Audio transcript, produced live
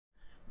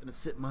Gonna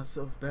sit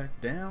myself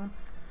back down,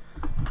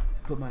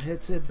 put my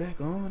headset back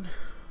on.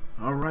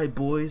 Alright,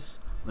 boys,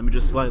 let me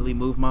just slightly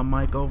move my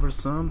mic over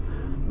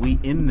some. We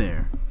in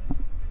there.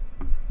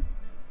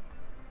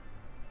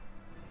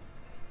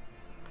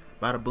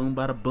 Bada boom,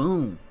 bada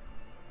boom.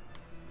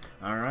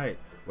 Alright,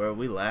 where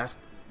we left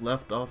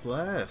off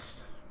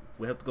last.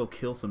 We have to go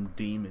kill some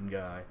demon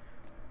guy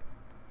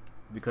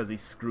because he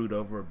screwed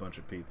over a bunch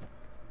of people.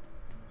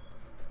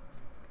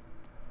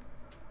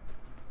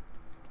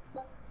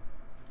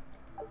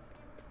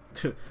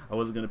 I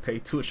wasn't gonna pay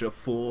Twitch a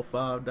full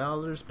 $5.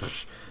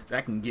 Psh,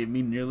 that can give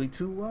me nearly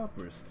 2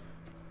 Whoppers.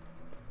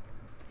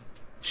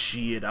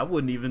 Shit, I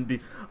wouldn't even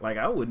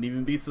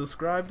be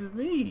subscribed to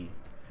me.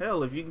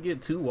 Hell, if you can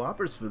get 2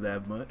 Whoppers for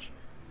that much.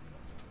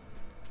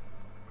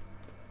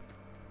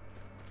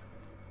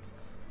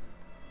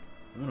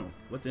 I don't know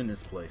what's in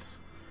this place.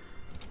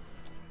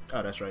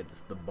 Oh, that's right. This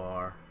is the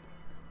bar.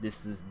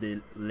 This is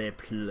the le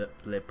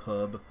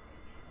pub.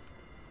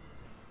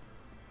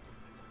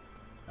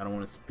 I don't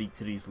want to speak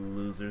to these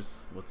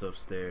losers. What's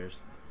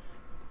upstairs?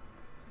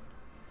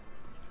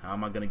 How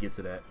am I gonna get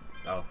to that?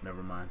 Oh,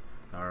 never mind.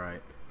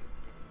 Alright.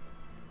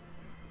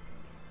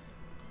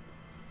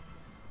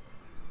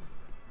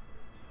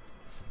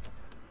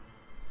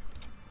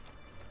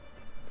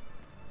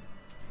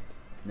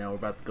 Now we're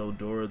about to go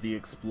Dora the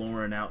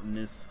Exploring out in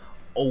this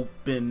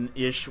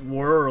open-ish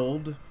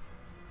world.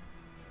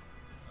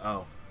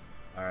 Oh.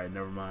 Alright,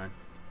 never mind.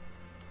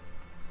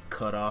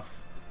 Cut off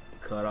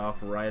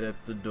right at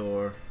the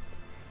door.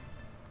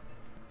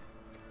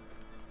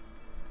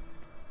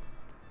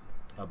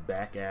 A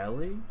back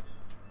alley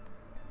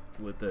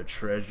with a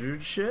treasure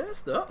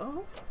chest.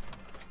 Uh-oh.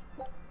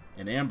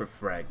 An amber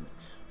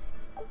fragment.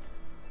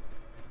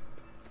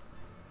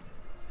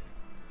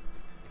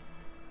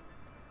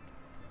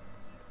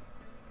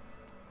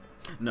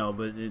 No,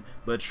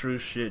 but true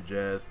shit,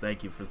 Jazz.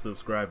 Thank you for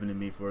subscribing to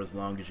me for as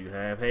long as you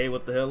have. Hey,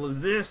 what the hell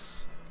is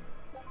this?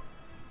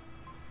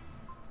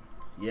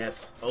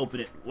 Yes, open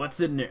it. What's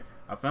in there?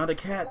 I found a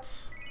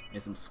cat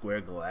and some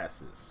square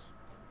glasses.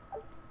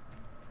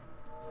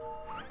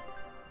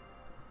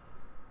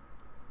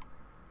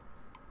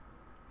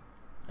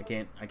 I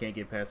can't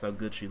get past how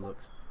good she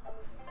looks.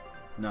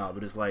 No,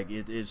 but it's like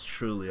it's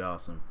truly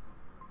awesome.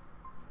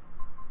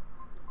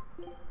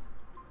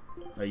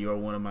 You are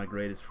one of my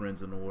greatest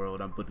friends in the world.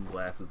 I'm putting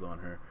glasses on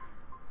her.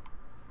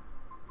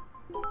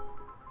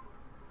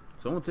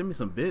 Someone send me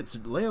some bits.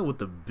 Leia with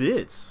the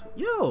bits.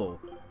 Yo,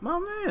 my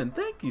man,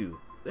 thank you.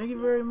 Thank you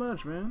very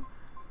much, man.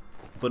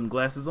 Putting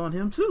glasses on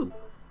him too.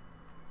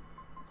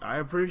 I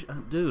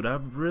appreciate, dude, I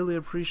really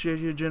appreciate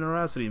your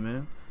generosity,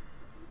 man.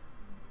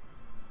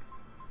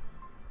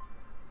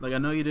 Like, I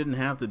know you didn't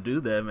have to do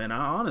that, man.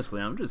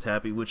 Honestly, I'm just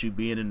happy with you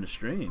being in the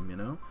stream, you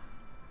know?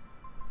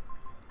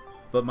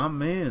 But my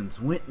mans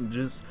went and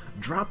just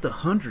dropped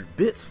 100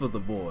 bits for the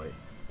boy.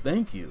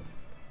 Thank you.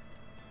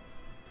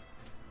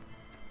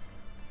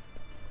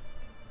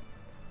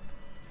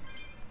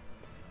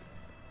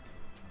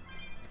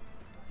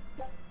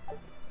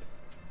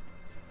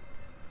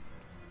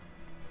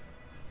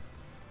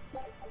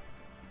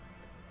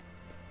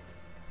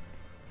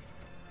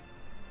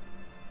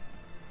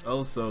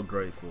 Oh, so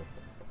grateful.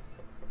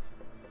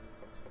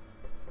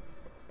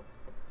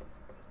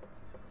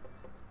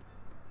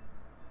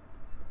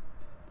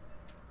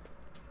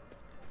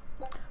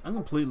 I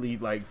completely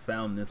like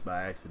found this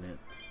by accident.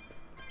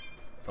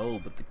 Oh,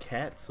 but the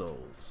cat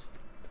souls.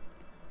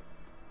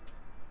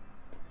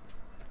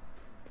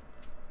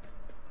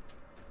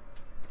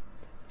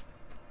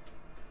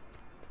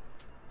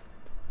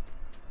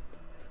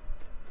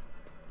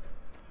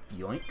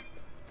 Yoink.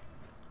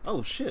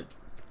 Oh shit.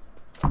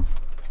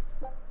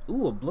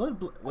 Ooh, a blood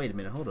blade. Wait a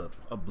minute, hold up.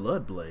 A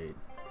blood blade.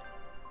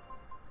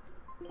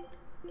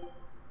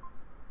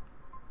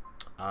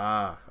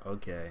 Ah,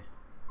 okay.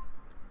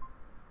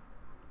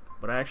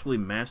 But I actually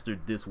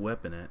mastered this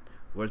weapon at.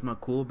 Where's my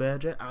cool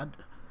badge at? I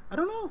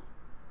don't know.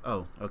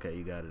 Oh, okay,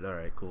 you got it.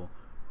 Alright, cool.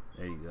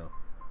 There you go.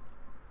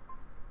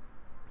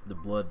 The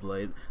blood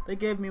blade. They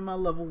gave me my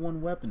level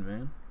 1 weapon,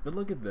 man. But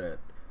look at that.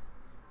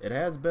 It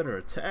has better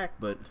attack,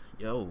 but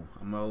yo,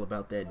 I'm all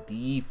about that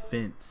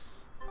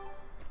defense.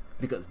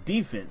 Because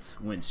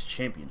defense wins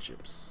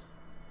championships.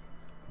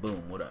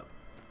 Boom, what up?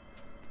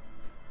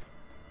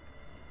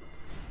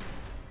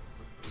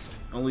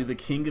 Only the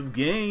king of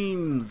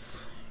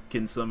games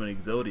can summon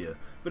Exodia,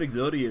 but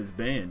Exodia is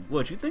banned.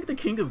 What, you think the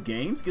king of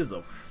games gives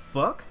a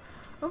fuck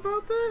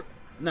about that?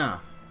 Nah.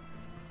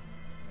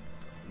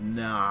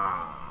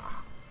 Nah.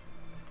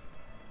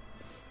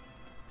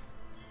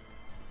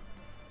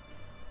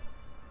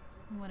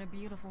 What a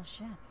beautiful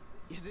ship.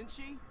 Isn't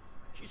she?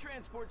 She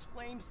transports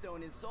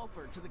flamestone and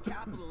sulfur to the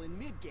capital in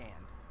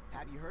Midgand.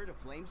 Have you heard of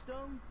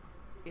flamestone?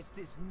 It's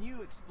this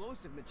new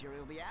explosive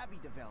material the Abbey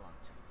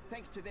developed.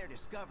 Thanks to their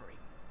discovery,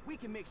 we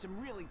can make some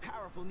really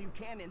powerful new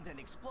cannons and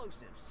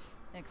explosives.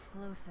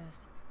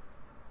 Explosives.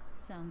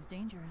 Sounds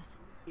dangerous.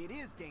 It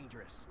is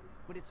dangerous,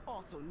 but it's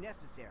also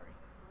necessary.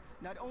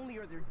 Not only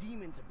are there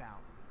demons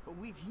about, but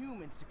we've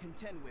humans to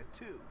contend with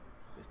too.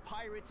 with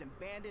pirates and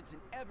bandits in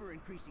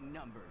ever-increasing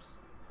numbers.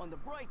 On the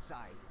bright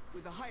side,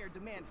 with a higher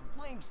demand for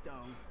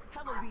Flamestone,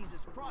 Hellawes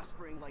is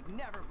prospering like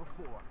never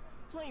before.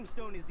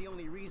 Flamestone is the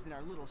only reason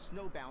our little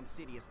snowbound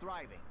city is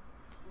thriving.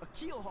 A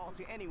keelhaul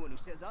to anyone who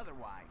says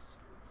otherwise.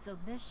 So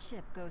this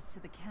ship goes to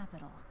the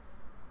capital.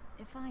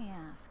 If I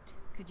asked,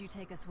 could you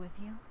take us with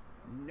you?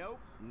 Nope,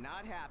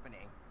 not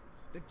happening.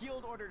 The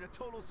guild ordered a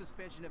total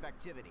suspension of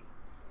activity.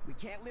 We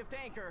can't lift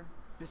anchor.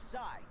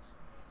 Besides,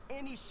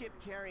 any ship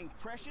carrying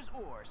precious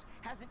ores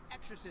has an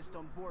exorcist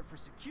on board for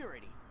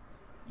security.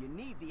 You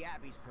need the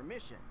Abbey's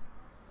permission.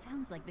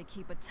 Sounds like they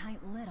keep a tight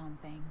lid on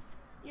things.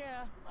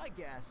 Yeah, I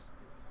guess.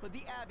 But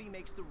the Abbey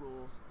makes the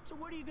rules, so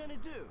what are you gonna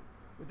do?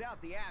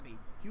 Without the Abbey,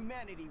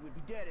 humanity would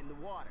be dead in the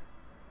water.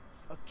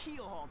 A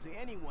keelhaul to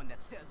anyone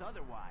that says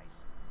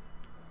otherwise.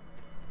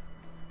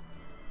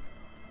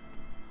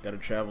 Gotta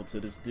travel to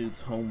this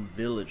dude's home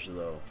village,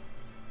 though.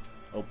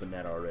 Open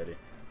that already.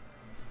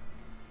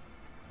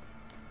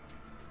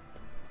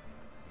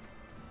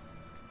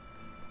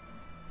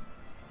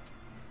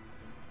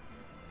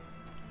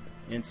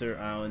 Enter.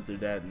 I'll enter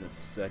that in a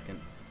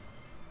second.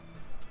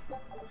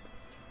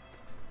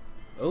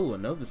 Oh,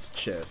 another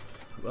chest.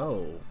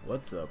 Oh,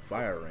 what's up?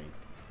 Fire ring.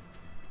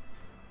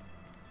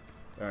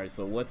 Alright,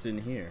 so what's in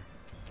here?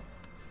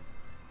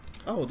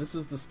 Oh, this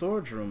is the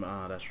storage room.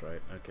 Ah, that's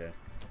right. Okay.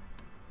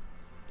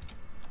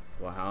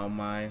 Well, how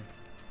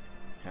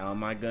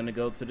am I gonna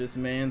go to this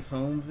man's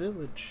home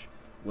village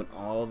when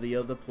all the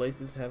other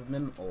places have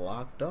been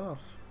locked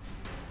off?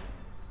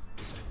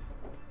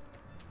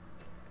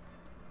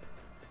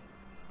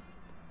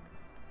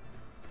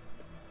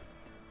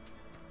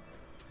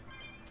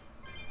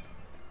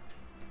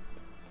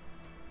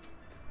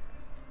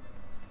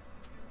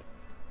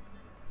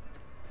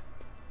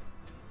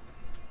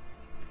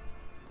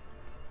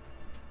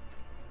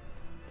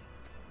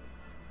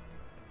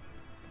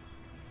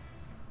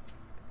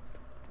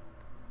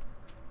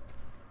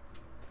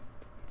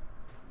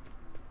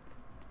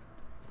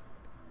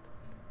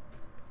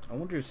 I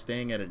wonder if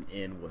staying at an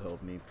inn will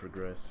help me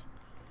progress.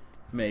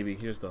 Maybe.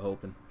 Here's the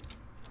hoping.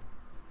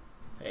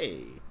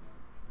 Hey.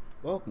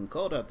 Welcome.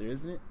 Cold out there,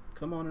 isn't it?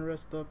 Come on and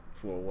rest up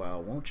for a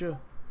while, won't you?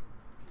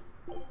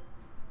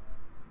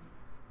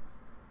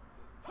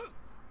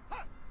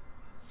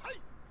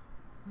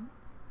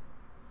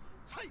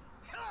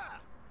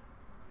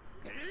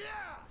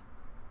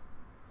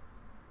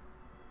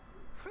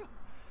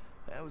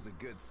 That was a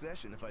good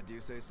session, if I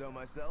do say so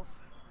myself.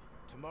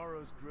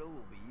 Tomorrow's drill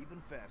will be even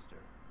faster.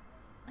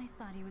 I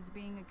thought he was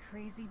being a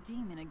crazy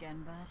demon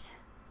again, but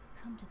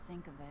come to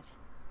think of it,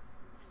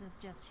 this is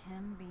just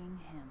him being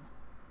him.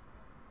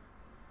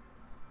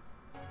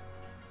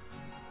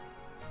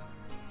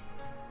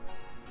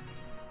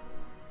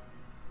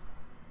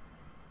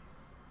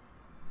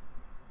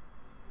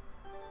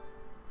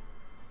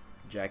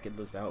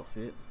 Jacketless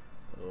outfit.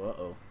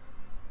 Uh-oh.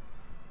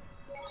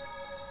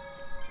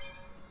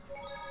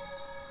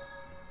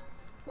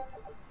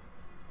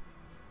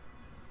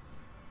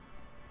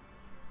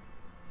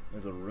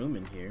 There's a room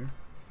in here.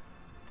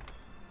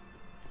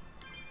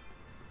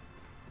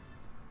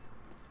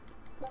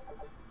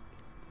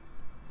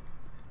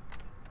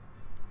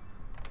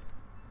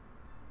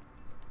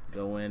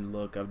 Go in,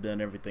 look, I've done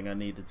everything I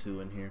needed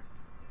to in here.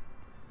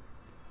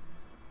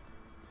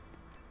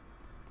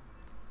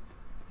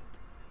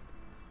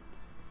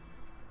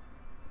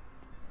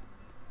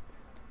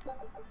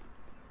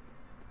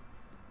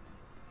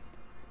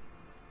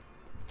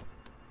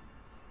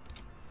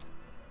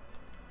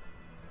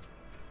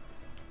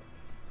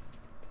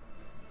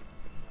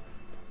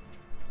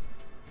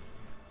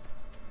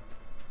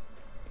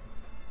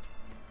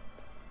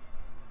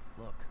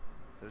 Look,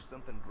 there's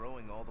something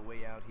growing all the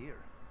way out here.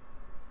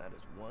 That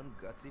is one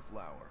gutsy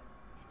flower.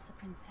 It's a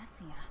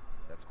Princessia.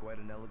 That's quite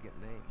an elegant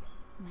name.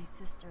 My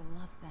sister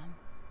loved them.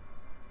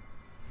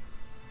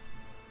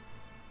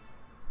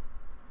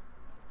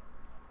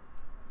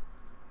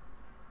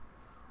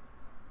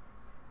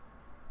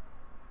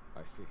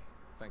 I see.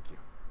 Thank you.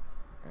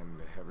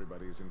 And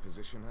everybody's in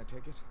position, I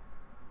take it?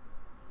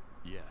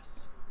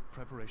 Yes.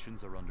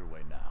 Preparations are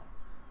underway now.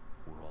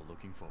 We're all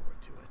looking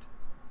forward to it.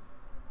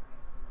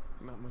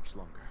 Not much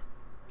longer.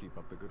 Keep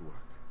up the good work.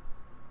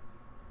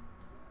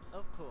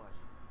 Of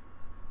course.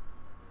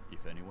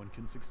 If anyone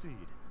can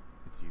succeed,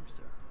 it's you,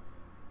 sir.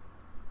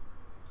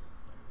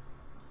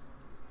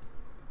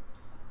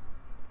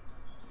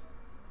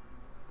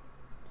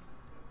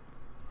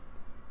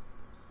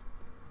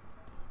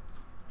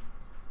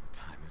 The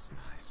time is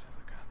nigh,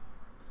 Celica.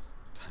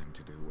 Time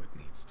to do what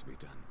needs to be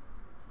done.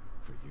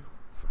 For you,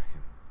 for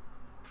him,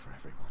 for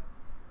everyone.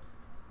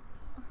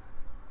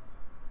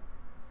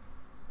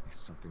 Is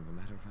something the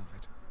matter,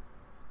 Velvet?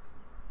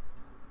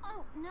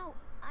 Oh, no,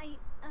 I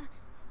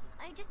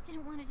just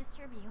didn't want to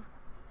disturb you.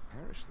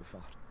 Perish the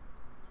thought.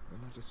 We're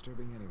not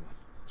disturbing anyone.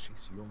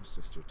 She's your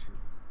sister, too.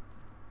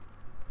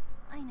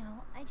 I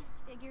know, I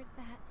just figured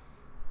that,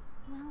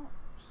 well,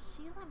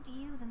 she loved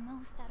you the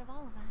most out of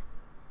all of us.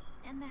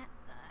 And that,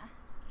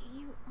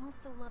 you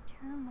also loved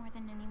her more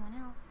than anyone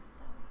else,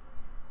 so...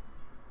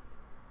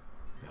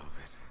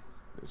 Velvet,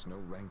 There's no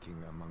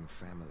ranking among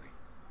family.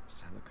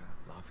 Celica,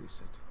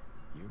 Laphicet,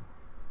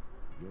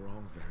 you're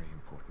all very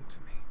important to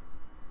me.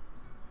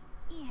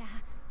 Yeah,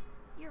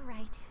 you're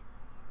right.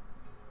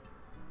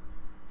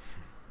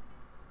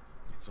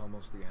 It's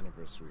almost the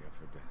anniversary of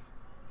her death.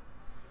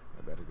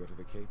 I better go to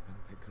the Cape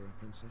and pick her up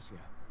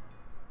Princessia.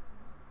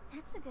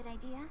 That's a good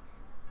idea.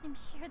 I'm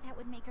sure that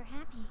would make her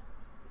happy.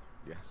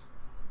 Yes.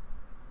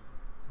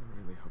 I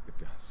really hope it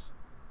does.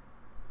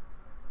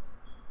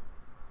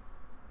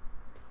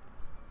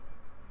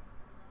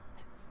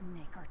 That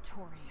snake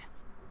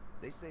Artorias.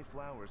 They say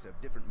flowers have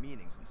different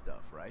meanings and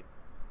stuff, right?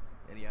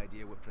 Any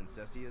idea what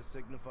Princessias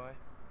signify?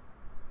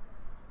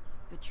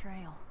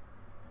 Betrayal.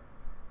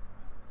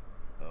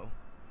 Oh?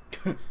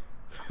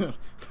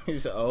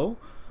 Oh?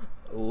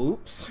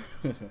 Oops.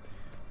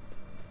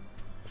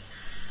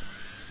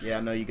 Yeah,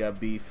 I know you got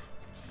beef.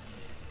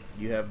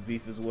 You have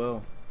beef as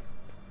well.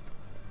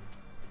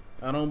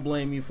 I don't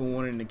blame you for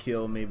wanting to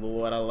kill me, but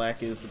what I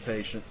lack is the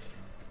patience.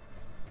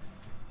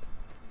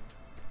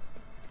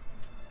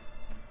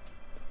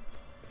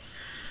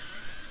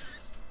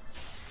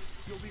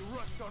 You'll be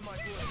rust on my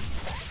blade.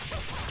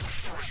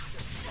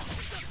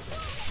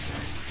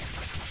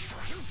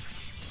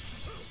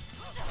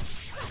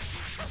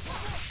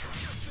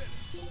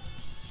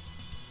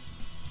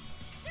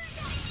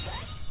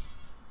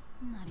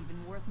 Not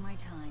even worth my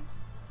time.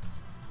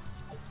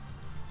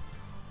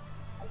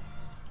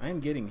 I am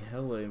getting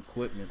hella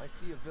equipment. I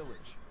see a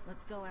village.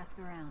 Let's go ask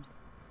around.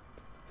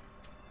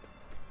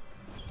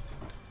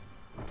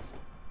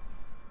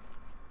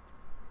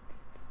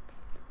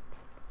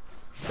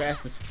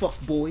 Fast as fuck,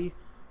 boy.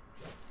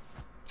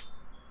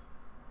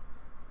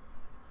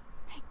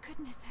 Thank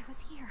goodness I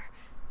was here.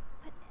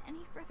 But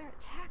any further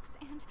attacks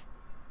and...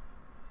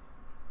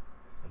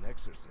 An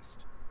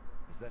exorcist.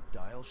 Was that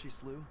Dial she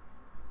slew?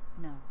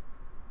 No,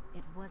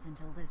 it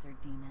wasn't a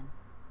lizard demon.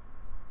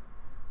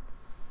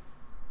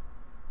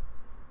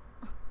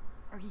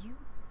 Are you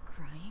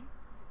crying?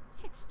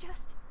 It's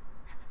just...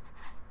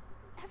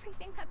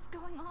 everything that's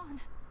going on.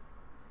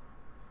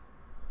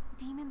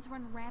 Demons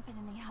run rampant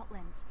in the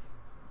Outlands,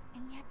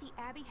 and yet the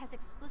Abbey has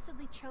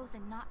explicitly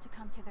chosen not to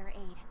come to their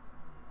aid.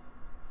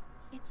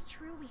 It's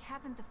true we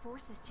haven't the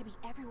forces to be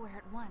everywhere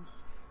at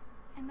once,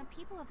 and the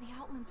people of the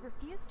Outlands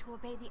refuse to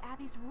obey the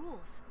Abbey's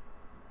rules.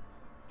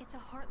 It's a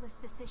heartless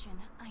decision,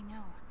 I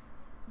know,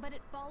 but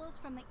it follows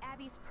from the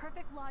Abbey's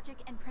perfect logic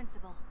and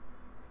principle.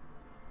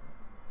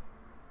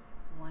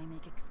 Why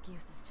make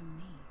excuses to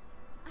me?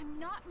 I'm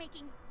not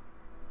making...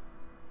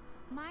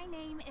 My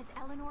name is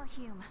Eleanor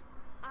Hume.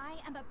 I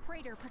am a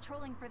praetor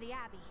patrolling for the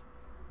Abbey.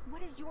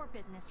 What is your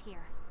business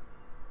here?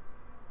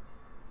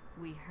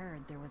 We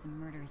heard there was a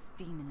murderous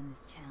demon in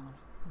this town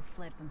who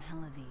fled from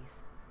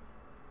Hellawes.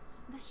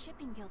 The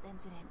shipping guild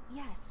incident,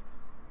 yes.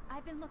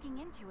 I've been looking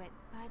into it,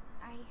 but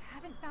I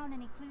haven't found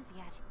any clues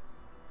yet.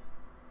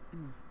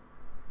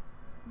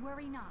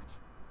 Worry not.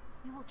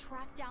 We will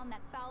track down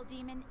that foul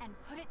demon and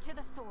put it to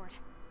the sword.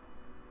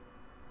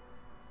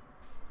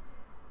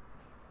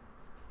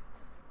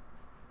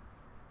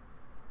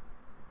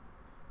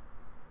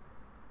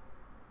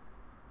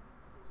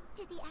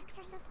 Did the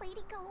exorcist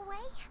lady go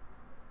away?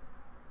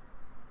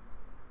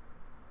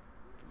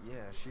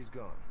 Yeah, she's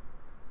gone.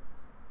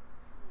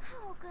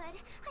 Oh, good.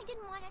 I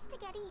didn't want us to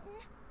get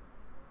eaten.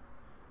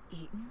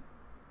 Eaten?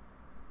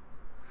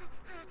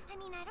 I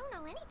mean, I don't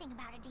know anything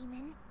about a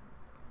demon.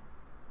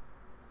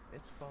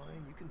 It's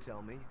fine, you can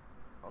tell me.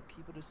 I'll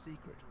keep it a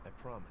secret, I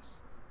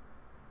promise.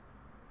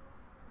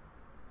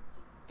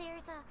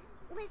 There's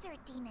a lizard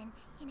demon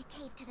in a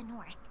cave to the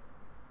north.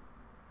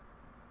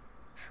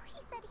 He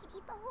said he'd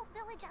eat the whole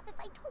village up if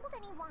I told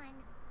anyone.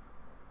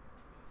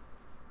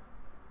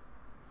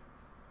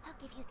 I'll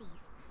give you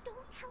these.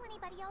 Don't tell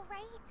anybody, all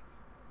right?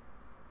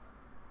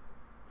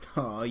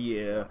 Oh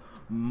yeah,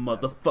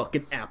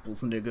 motherfucking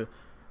apples, nigga.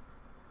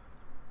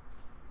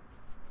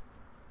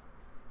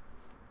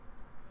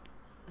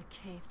 A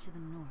cave to the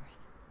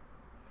north.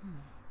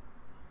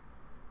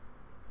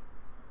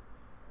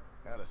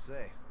 Gotta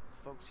say,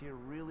 folks here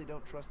really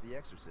don't trust the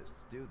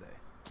exorcists, do they?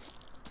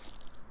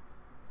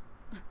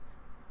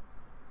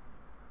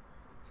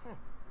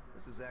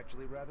 This is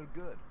actually rather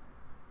good.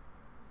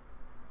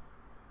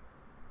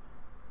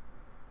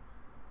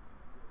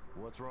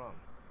 What's wrong?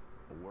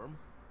 A worm?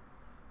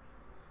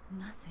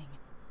 Nothing.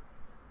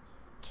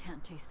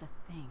 Can't taste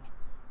a thing.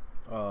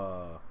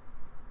 Huh?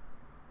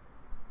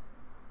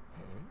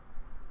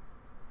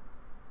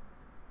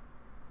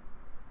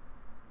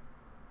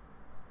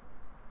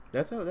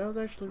 That was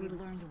actually We really...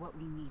 learned what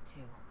we need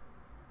to.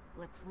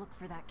 Let's look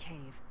for that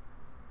cave.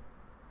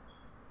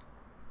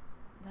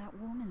 That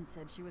woman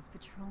said she was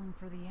patrolling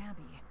for the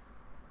Abbey.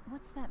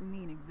 What's that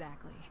mean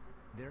exactly?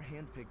 They're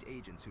hand-picked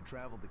agents who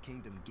travel the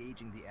kingdom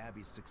gauging the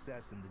Abbey's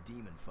success in the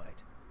demon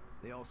fight.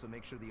 They also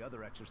make sure the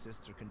other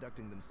exorcists are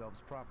conducting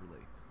themselves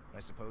properly. I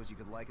suppose you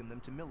could liken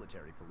them to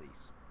military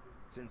police.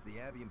 Since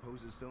the Abbey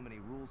imposes so many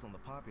rules on the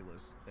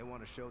populace, they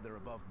want to show they're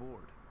above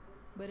board.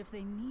 But if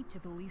they need to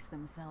police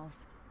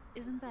themselves,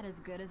 isn't that as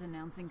good as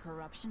announcing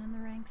corruption in the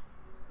ranks?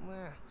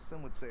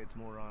 Some would say it's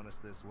more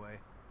honest this way.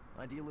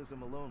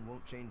 Idealism alone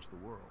won't change the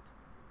world.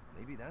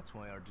 Maybe that's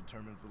why our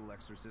determined little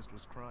exorcist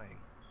was crying.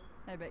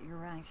 I bet you're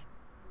right.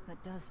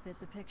 That does fit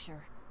the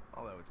picture.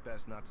 Although it's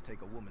best not to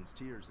take a woman's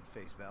tears at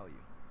face value.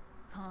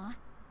 Huh?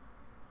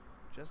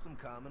 Just some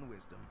common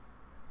wisdom.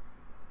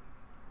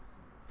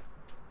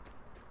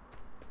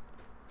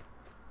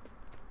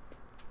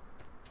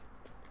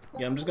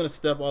 Yeah, I'm just gonna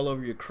step all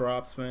over your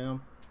crops,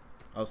 fam.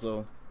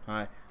 Also,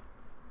 hi.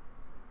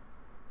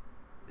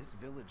 This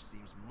village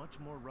seems much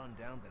more run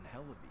down than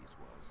Hellawes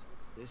was.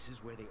 This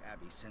is where the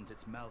Abbey sends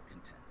its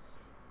malcontents.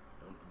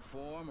 Don't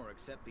conform or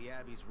accept the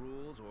Abbey's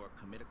rules or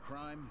commit a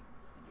crime,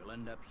 and you'll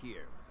end up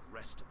here with the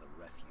rest of the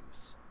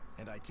refuse.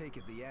 And I take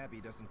it the Abbey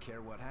doesn't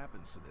care what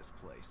happens to this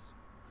place.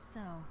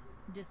 So,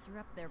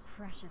 disrupt their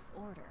precious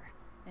order,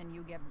 and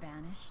you get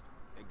banished?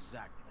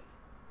 Exactly.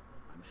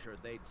 I'm sure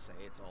they'd say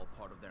it's all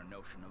part of their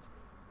notion of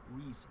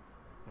reason.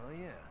 Oh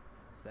yeah,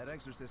 that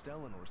exorcist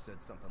Eleanor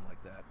said something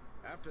like that.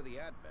 After the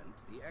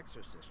Advent, the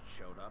exorcist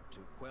showed up to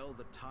quell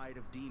the tide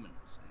of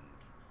demons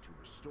and to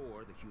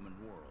restore the human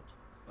world.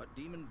 But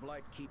demon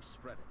blight keeps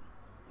spreading,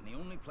 and the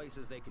only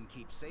places they can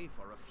keep safe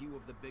are a few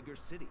of the bigger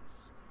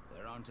cities.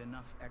 There aren't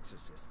enough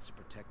exorcists to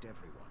protect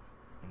everyone.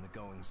 When the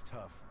going's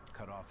tough,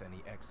 cut off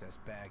any excess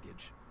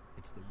baggage.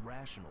 It's the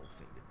rational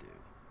thing to do.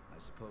 I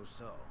suppose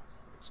so.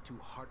 It's too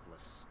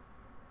heartless.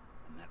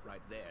 And that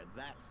right there,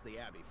 that's the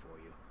Abbey for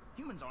you.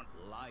 Humans aren't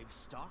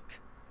livestock,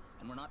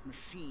 and we're not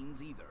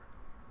machines either.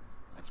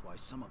 That's why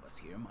some of us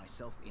here,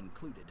 myself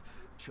included,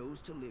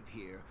 chose to live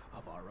here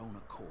of our own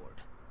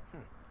accord.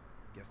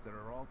 Guess there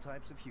are all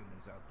types of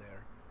humans out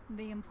there.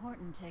 The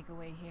important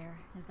takeaway here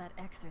is that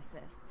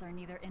exorcists are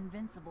neither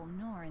invincible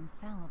nor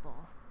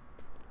infallible.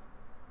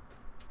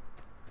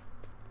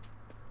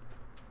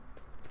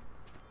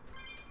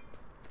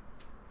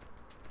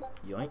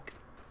 Yoink.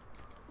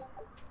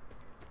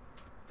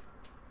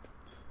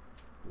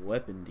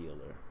 Weapon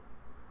dealer.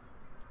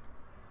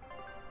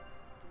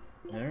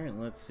 Alright,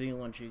 let's see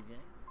what you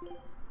get.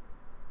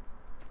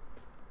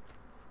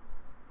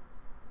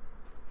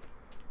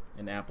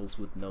 And apples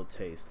with no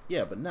taste.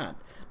 Yeah, but not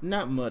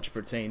much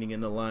pertaining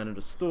in the line of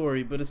the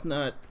story, but it's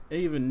not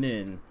even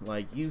in,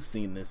 like, you've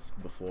seen this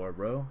before,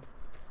 bro.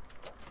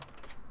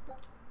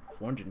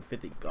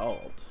 450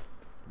 gold.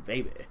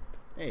 Baby.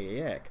 Hey,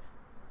 yak.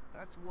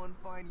 That's one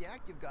fine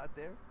yak you've got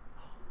there.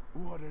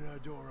 What an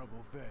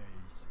adorable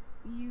face.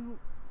 You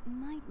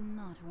might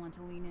not want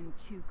to lean in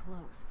too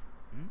close.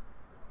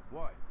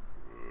 Why?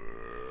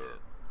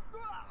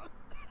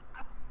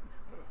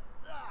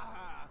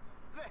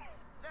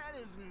 That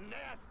is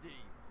nasty.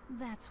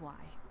 That's why.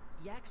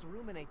 Yaks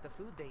ruminate the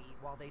food they eat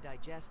while they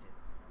digest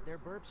it. Their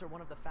burps are one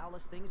of the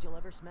foulest things you'll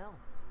ever smell.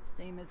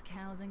 Same as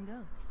cows and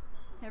goats.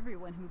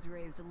 Everyone who's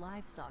raised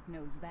livestock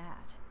knows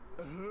that.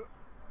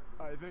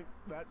 I think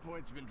that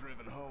point's been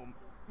driven home.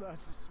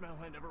 That's a smell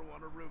I never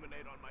want to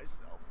ruminate on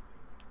myself.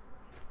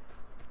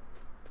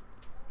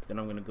 Then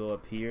I'm gonna go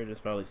up here. There's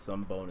probably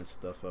some bonus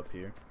stuff up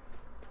here.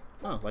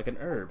 Oh, like an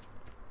herb.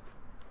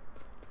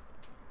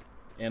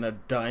 And a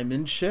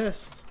diamond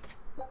chest.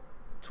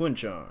 Twin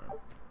charm.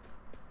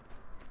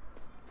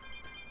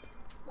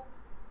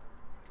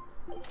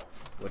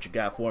 What you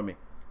got for me?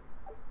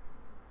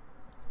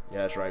 Yeah,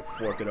 that's right.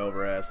 Fork it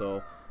over,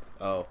 asshole.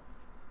 Oh.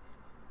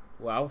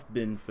 Well, I've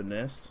been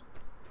finessed.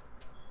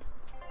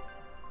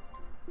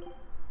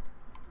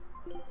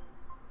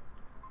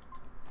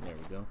 There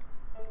we go.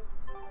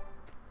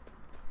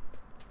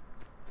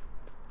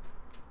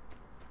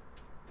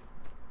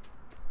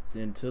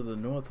 Then to the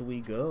north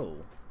we go.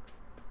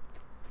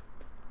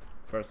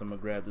 First I'm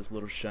gonna grab this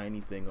little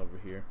shiny thing over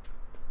here.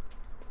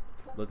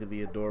 Look at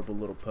the adorable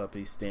little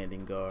puppy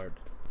standing guard.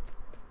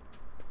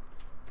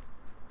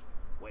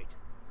 Wait.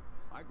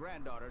 My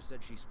granddaughter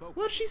said she spoke.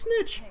 What'd she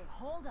snitch? Hey,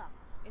 hold up.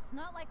 It's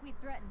not like we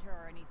threatened her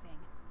or anything.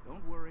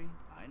 Don't worry,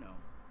 I know.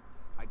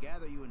 I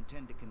gather you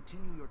intend to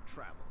continue your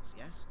travels,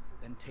 yes?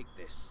 Then take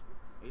this.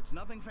 It's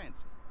nothing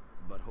fancy,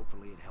 but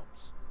hopefully it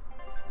helps.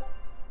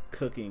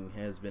 Cooking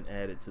has been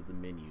added to the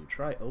menu.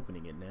 Try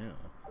opening it now.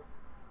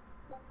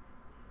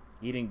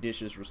 Eating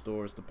dishes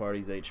restores the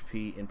party's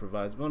HP and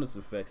provides bonus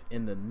effects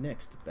in the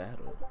next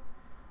battle.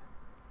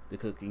 The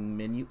cooking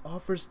menu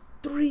offers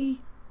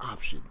 3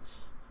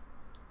 options.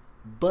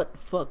 Butt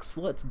fuck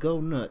sluts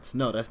go nuts.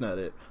 No, that's not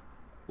it.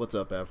 What's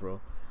up,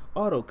 Afro?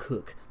 Auto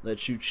cook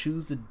lets you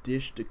choose a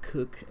dish to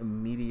cook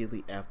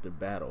immediately after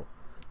battle.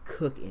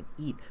 Cook and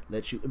eat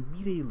lets you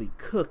immediately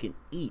cook and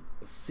eat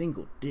a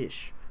single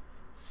dish.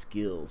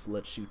 Skills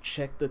lets you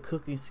check the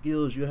cooking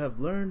skills you have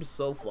learned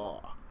so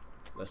far.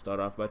 Let's start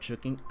off by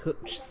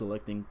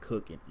selecting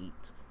cook and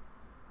eat.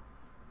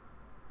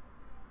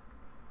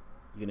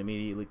 You can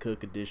immediately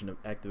cook a dish and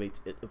activates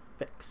its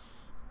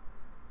effects.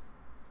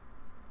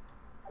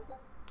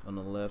 On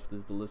the left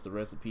is the list of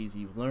recipes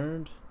you've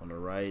learned. On the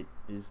right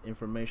is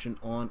information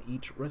on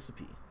each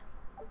recipe.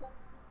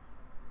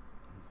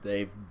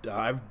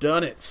 I've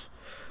done it.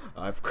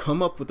 I've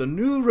come up with a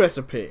new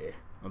recipe.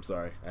 I'm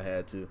sorry, I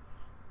had to.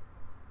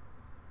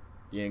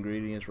 The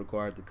ingredients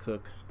required to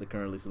cook the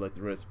currently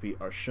selected recipe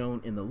are shown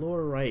in the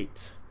lower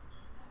right.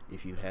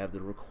 If you have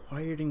the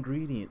required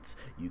ingredients,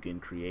 you can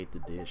create the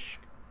dish.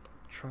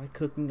 Try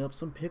cooking up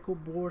some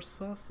pickled boar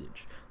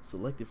sausage.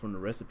 Select it from the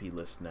recipe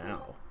list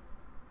now.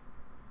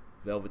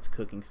 Velvet's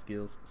cooking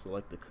skills.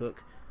 Select the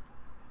cook.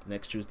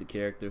 Next, choose the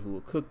character who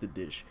will cook the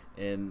dish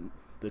and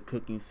the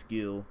cooking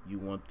skill you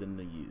want them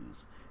to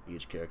use.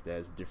 Each character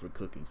has different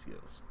cooking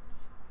skills.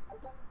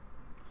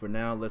 For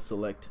now, let's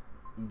select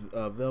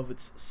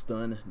Velvet's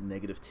stun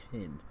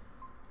 -10.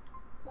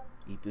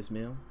 Eat this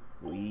meal.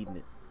 We're eating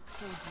it.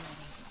 Food's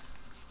ready.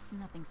 It's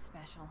nothing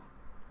special.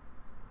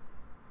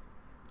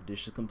 The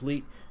dish is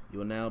complete. You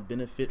will now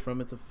benefit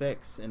from its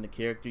effects, and the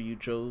character you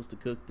chose to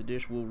cook the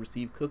dish will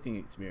receive cooking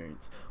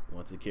experience.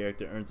 Once a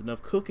character earns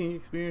enough cooking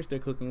experience, their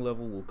cooking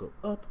level will go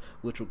up,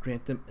 which will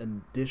grant them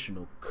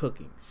additional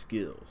cooking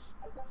skills.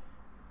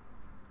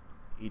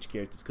 Each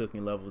character's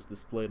cooking level is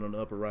displayed on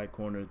the upper right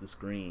corner of the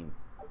screen.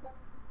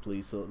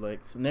 Please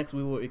select. Next,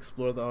 we will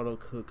explore the auto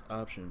cook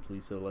option.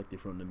 Please select it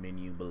from the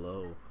menu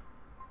below.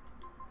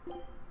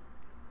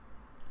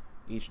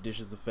 Each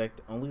dish's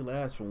effect only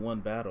lasts for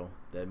one battle.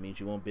 That means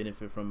you won't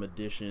benefit from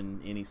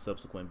addition any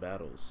subsequent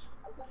battles.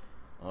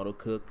 Auto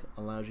cook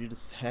allows you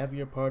to have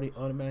your party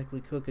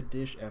automatically cook a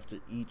dish after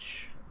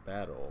each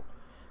battle.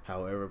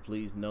 However,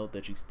 please note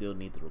that you still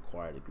need the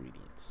required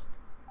ingredients.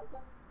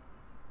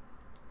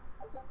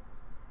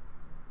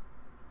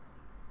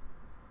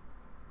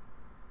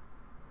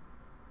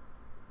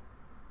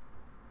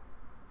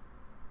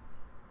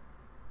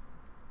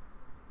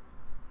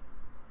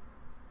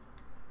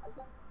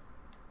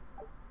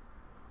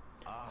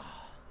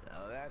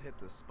 Now that hit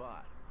the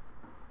spot.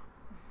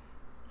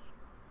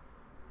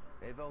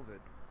 Hey,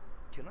 Velvet,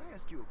 can I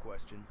ask you a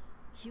question?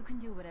 You can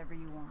do whatever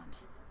you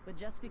want, but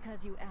just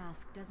because you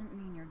ask doesn't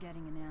mean you're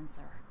getting an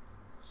answer.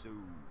 So,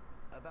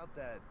 about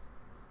that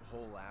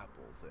whole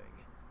apple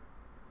thing,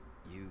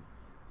 you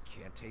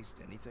can't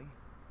taste anything?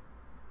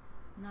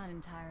 Not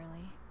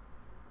entirely.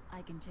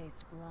 I can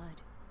taste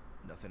blood.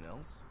 Nothing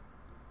else?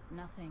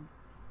 Nothing.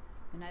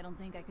 And I don't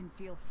think I can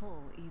feel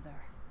full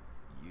either.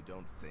 You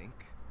don't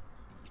think?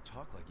 You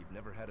talk like you've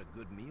never had a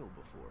good meal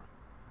before.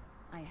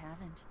 I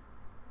haven't.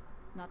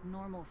 Not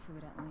normal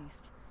food, at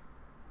least.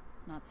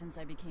 Not since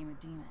I became a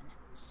demon.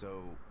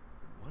 So,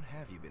 what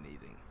have you been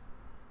eating?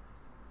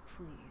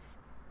 Please.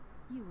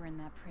 You were in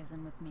that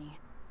prison with me.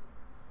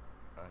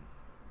 I'm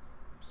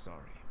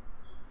sorry.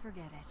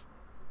 Forget it.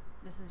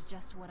 This is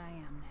just what I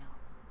am now.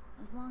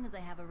 As long as I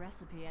have a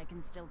recipe, I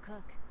can still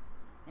cook.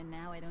 And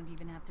now I don't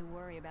even have to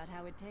worry about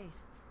how it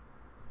tastes.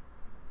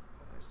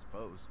 I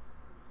suppose.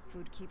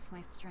 Food keeps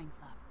my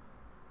strength up.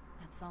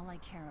 That's all I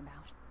care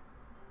about.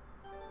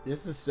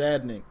 This is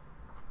saddening.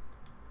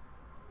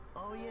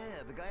 Oh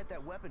yeah, the guy at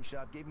that weapon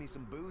shop gave me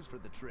some booze for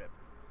the trip.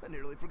 I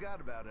nearly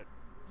forgot about it.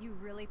 You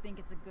really think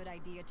it's a good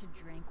idea to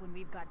drink when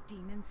we've got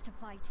demons to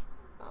fight?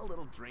 A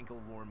little drink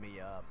will warm me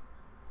up.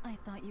 I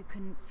thought you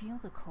couldn't feel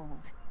the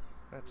cold.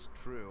 That's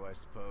true, I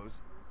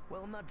suppose.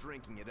 Well, I'm not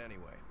drinking it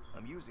anyway.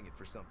 I'm using it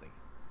for something.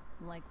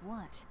 Like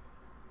what?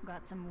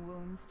 Got some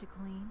wounds to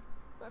clean?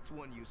 That's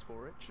one use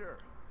for it, sure.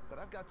 But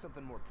I've got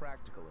something more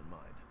practical in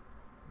mind.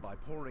 By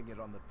pouring it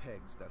on the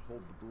pegs that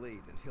hold the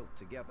blade and hilt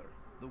together,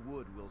 the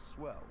wood will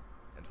swell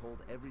and hold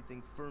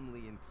everything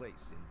firmly in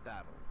place in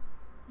battle.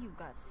 You've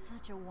got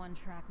such a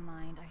one-track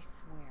mind, I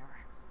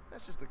swear.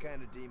 That's just the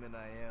kind of demon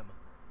I am.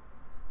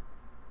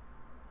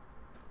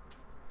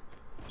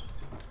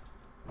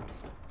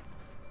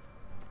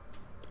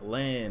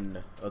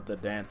 Land of the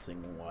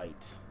Dancing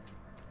White.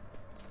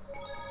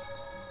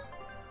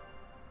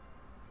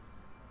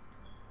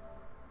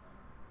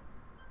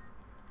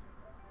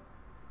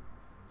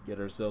 Get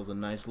ourselves a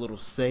nice little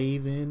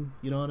save in,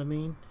 you know what I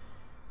mean?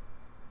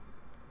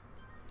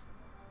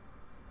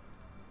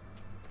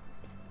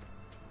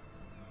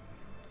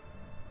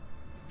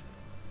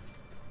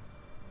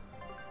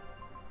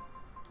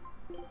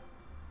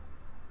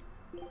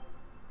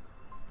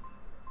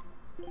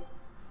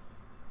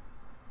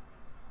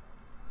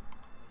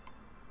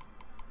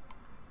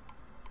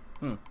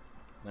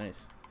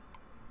 Nice.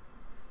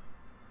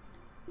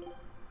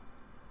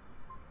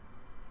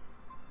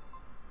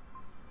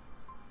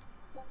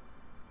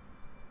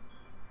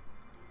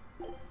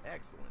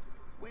 Excellent.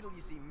 Wait till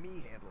you see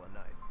me handle a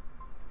knife.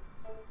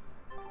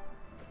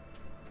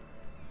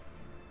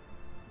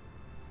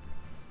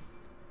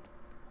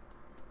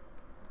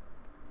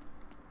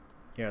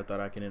 Here, I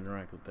thought I could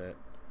interact with that.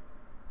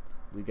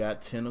 We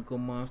got tentacle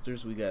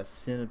monsters. We got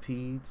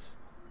centipedes.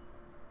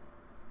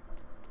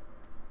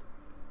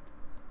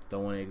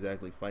 Don't want to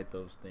exactly fight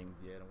those things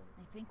yet.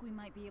 I think we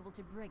might be able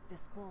to break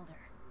this boulder.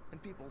 And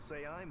people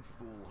say I'm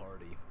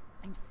foolhardy.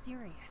 I'm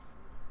serious.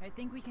 I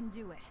think we can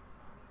do it.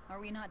 Are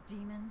we not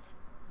demons?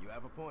 You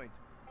have a point.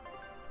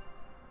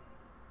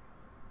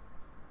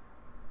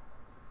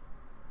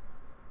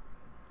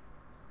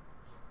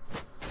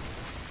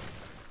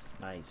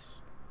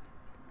 Nice.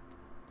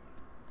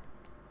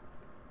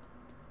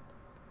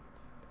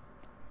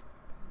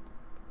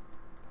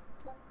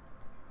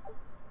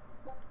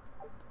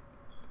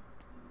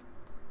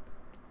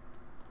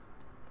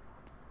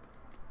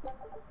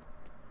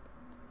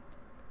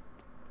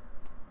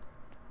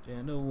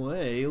 And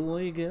away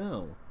we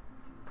go.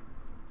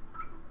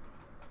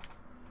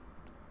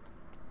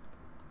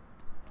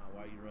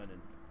 Why are you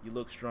running? You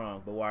look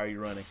strong, but why are you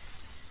running?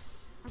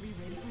 Are we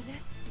ready for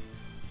this?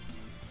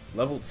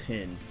 Level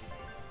 10.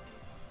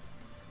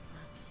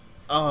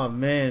 Oh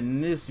man,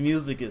 this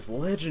music is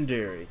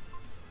legendary.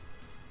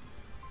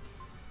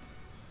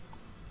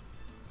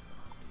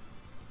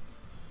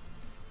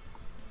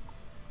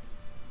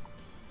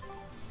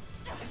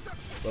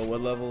 But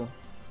what level?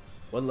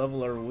 What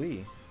level are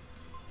we?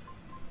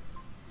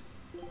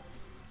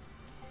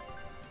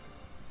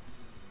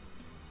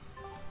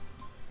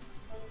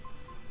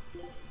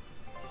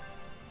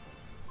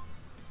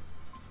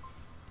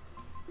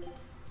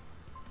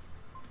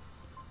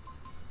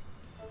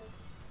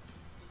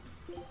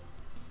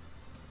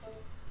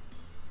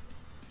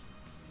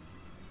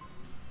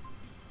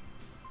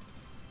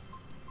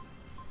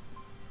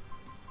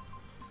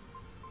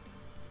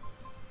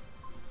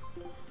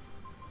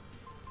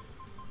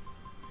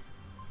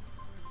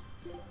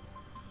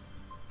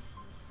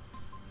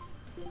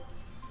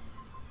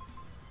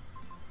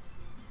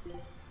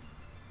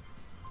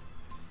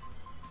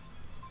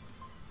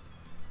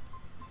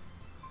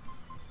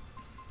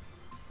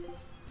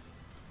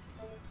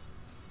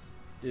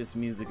 This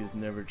music has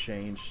never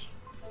changed.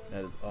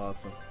 That is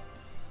awesome.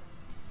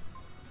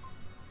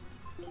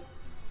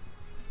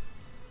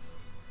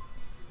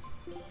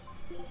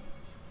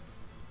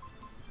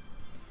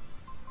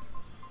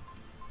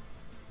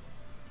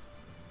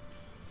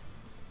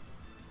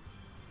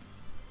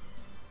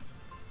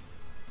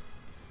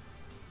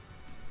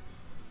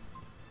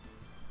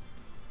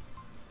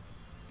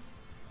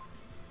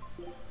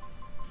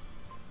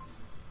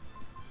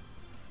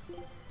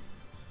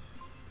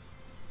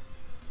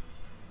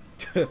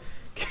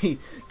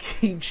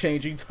 keep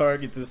changing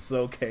targets is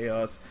so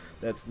chaos.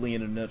 That's Lee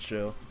in a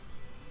nutshell.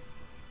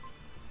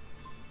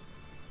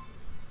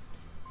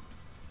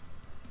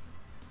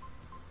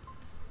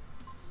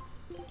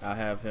 I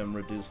have him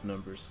reduce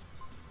numbers.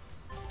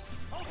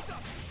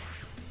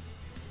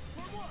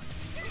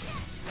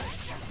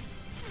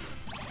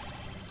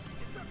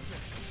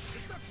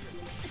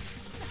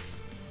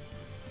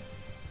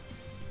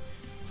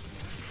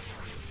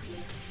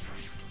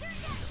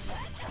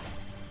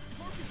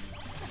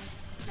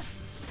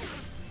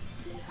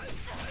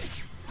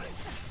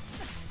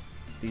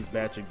 These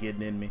bats are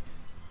getting in me.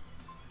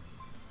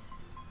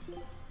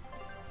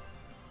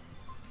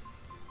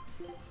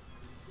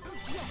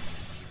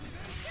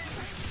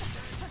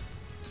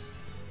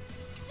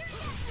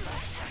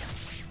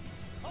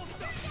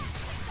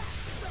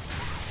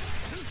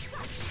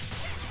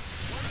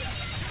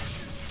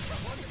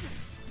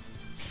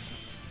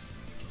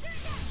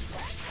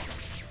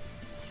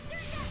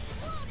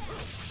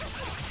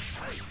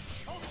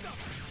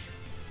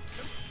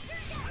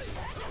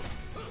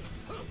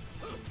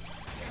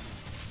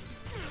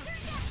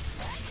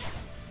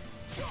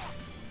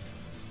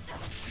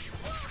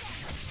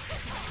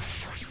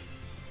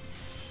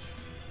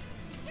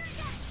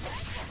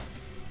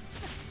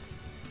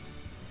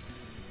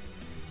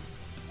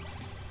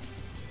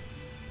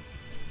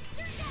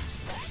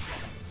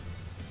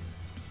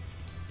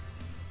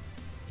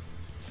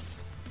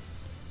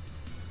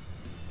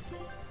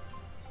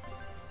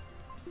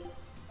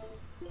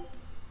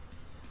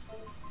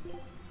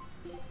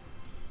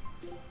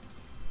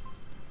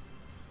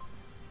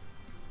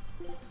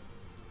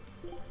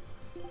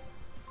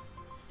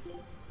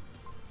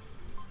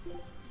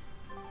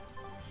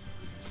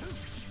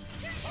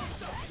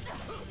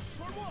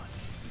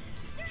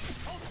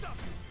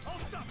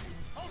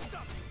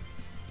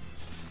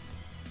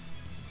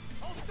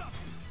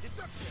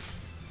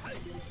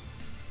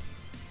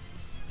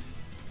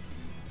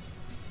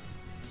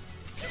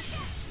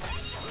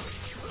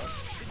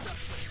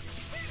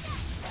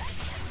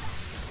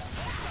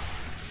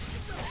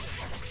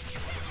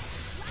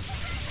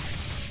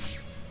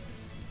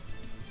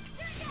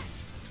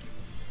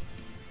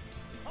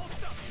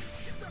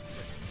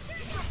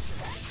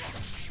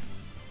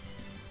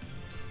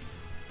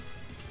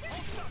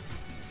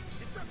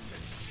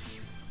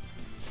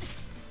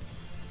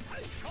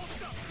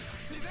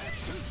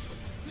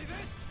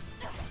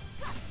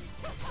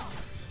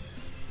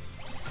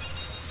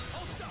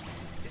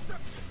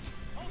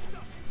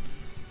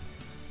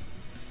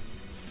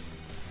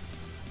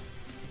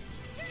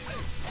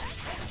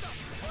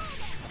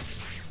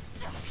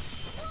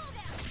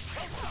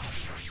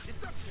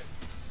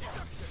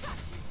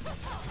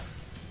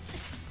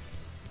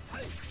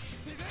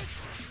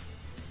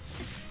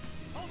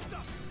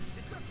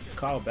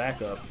 Call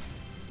backup.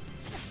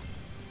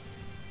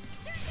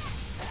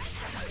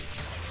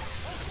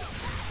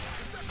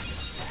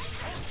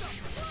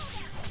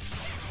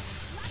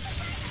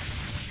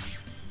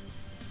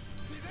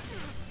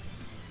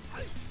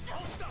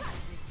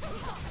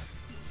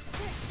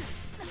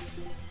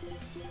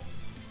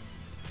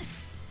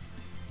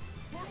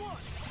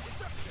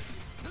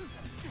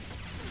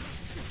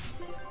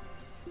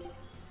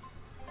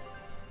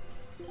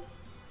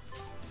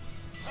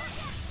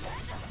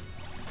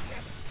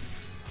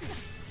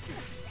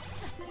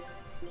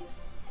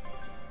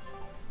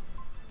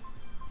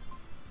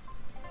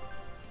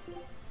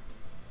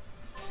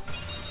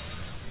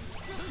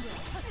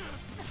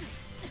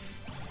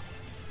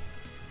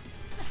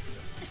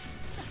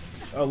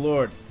 Oh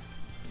Lord.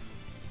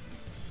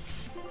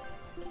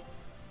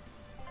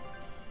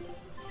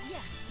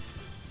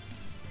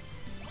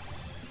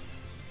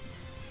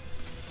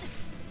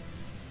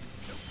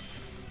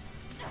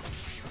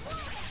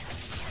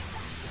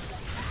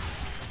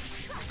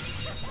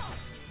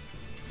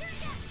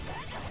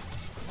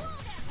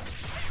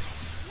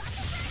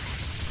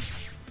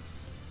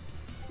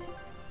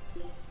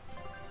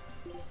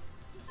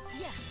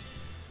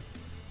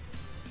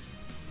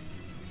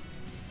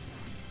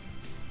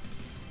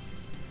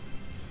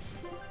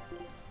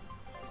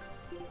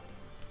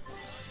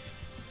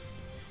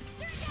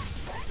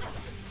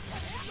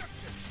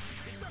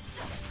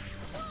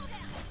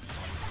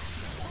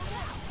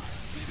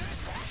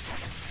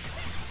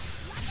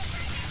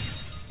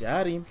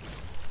 Got him.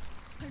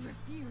 I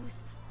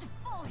refuse to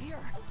fall here.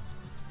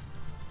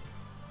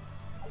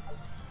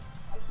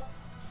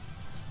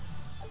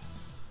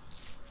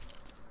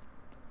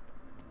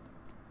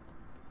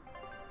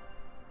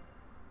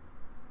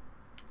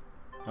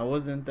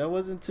 That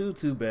wasn't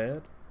too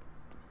bad.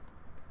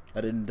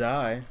 I didn't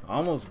die.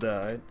 Almost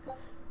died.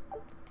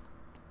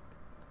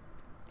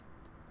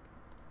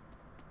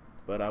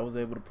 But I was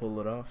able to pull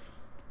it off.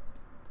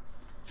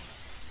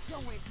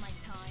 Don't waste my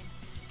time.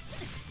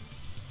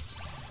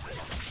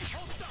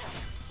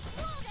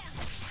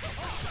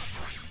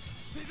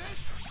 See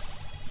this?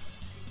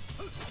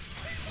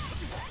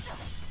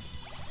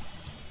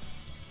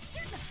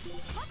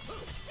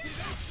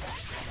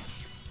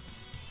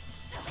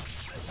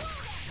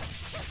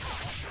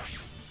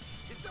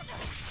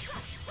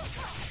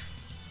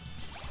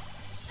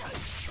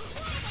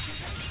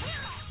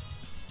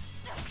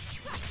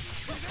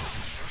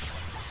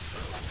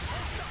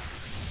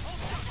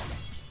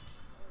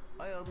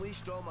 I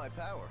unleashed all my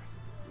power.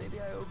 Maybe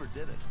I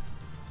overdid it.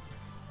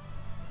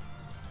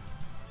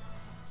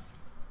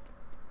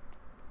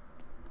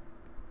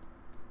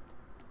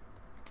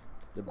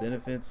 The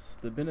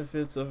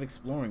benefits of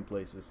exploring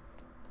places.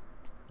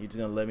 He just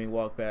gonna let me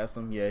walk past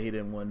them? Yeah, he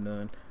didn't want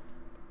none.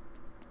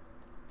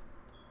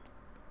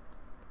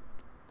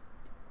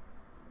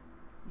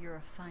 You're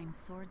a fine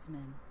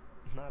swordsman.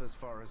 Not as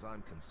far as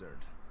I'm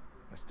concerned.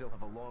 I still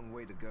have a long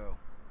way to go.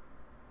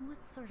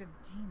 What sort of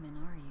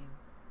demon are you?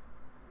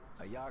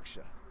 A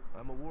Yaksha.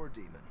 I'm a war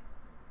demon.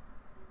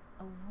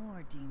 A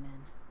war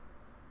demon.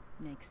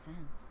 Makes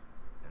sense.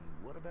 And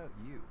what about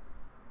you?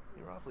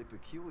 You're awfully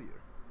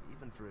peculiar,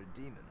 even for a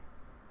demon.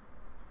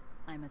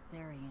 I'm a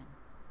Therian.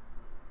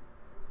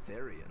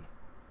 Therian?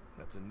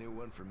 That's a new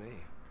one for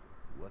me.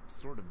 What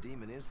sort of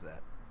demon is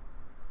that?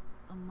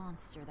 A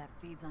monster that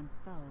feeds on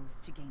foes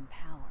to gain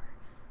power.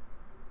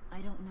 I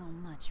don't know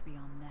much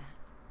beyond that.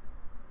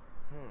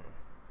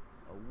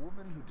 A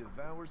woman who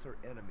devours her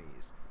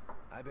enemies.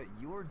 I bet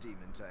your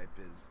demon type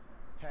is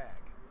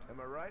hag. Am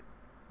I right?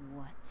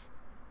 What?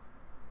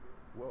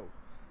 Whoa.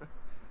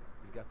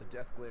 You've got the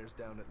death glares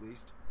down at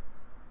least.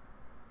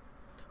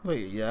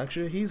 Wait, yeah,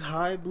 actually, he's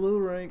high blue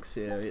ranks.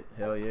 Yeah,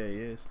 hell yeah, he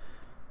is.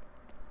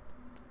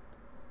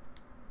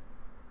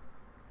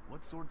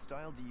 What sword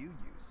style do you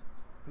use?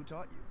 Who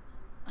taught you?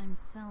 I'm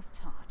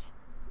self-taught.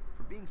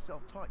 For being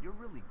self-taught, you're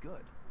really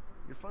good.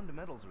 Your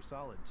fundamentals are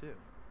solid too.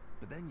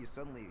 But then you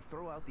suddenly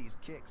throw out these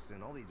kicks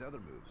and all these other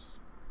moves.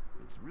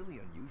 It's really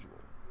unusual.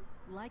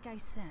 Like I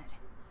said,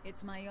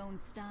 it's my own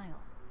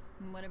style.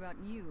 What about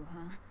you,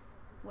 huh?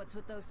 What's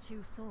with those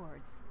two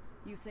swords?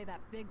 You say that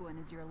big one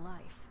is your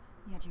life,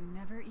 yet you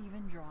never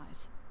even draw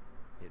it.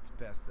 It's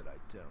best that I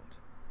don't.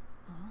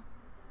 Huh?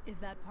 Is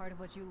that part of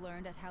what you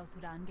learned at House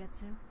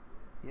Urangetsu?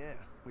 Yeah,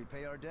 we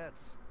pay our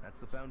debts. That's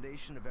the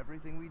foundation of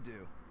everything we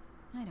do.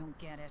 I don't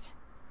get it.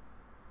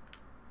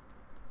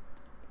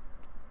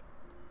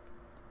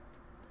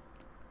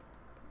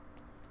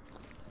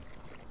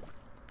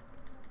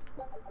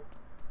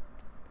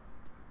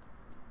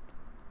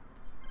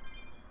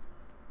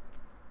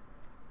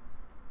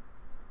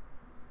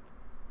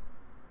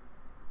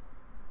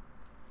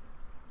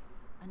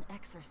 An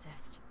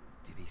exorcist.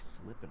 Did he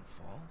slip and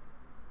fall?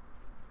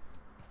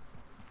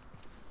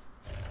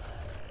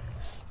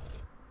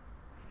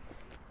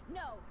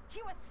 No!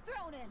 He was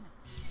thrown in!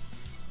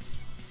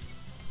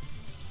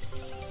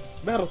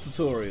 Battle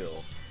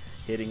tutorial.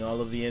 Hitting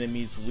all of the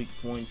enemy's weak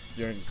points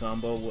during a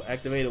combo will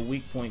activate a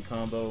weak point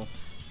combo.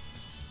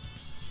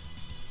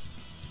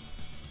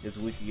 It's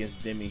weak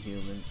against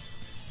demi-humans,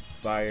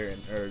 fire,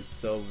 and earth.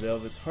 So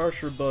Velvet's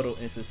harsh rebuttal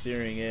into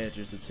Searing Edge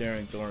is the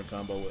Tearing Thorn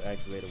combo will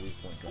activate a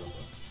weak point combo.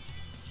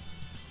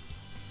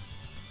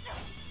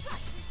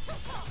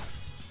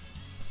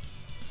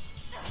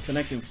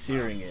 Connecting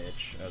Searing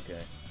Edge.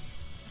 Okay.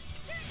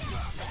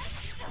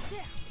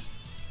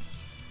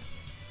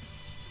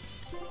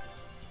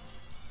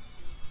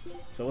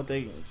 So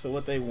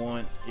what they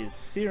want is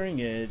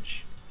Searing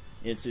Edge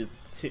into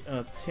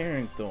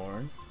Tearing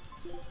Thorn.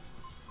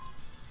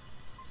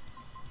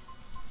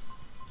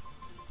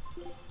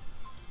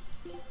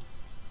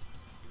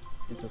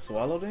 Into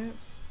Swallow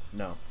Dance?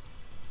 No.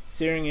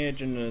 Searing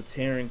Edge into a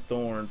Tearing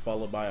Thorn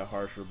followed by a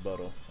harsh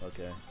rebuttal.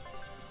 Okay.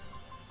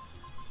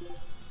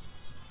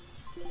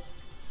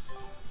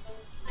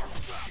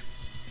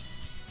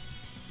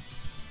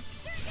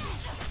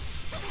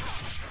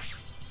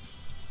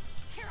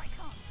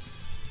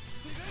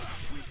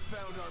 We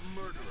found our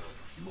murderer.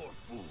 More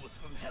fools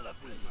from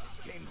Hellawes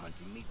came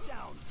hunting me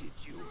down, did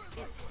you?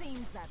 It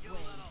seems that way.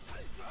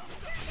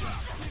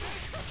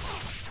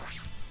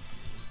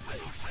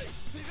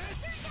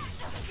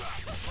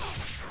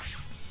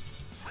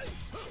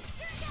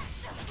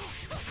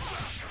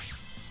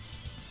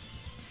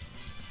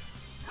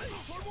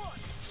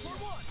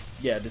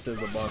 Yeah, this is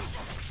the boss.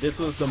 This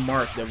was the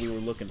mark that we were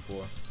looking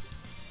for.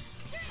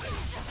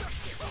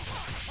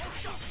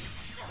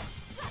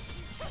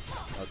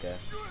 Okay.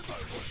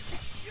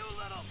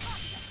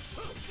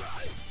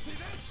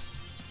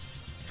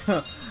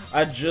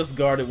 I just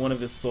guarded one of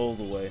his souls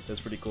away. That's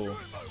pretty cool.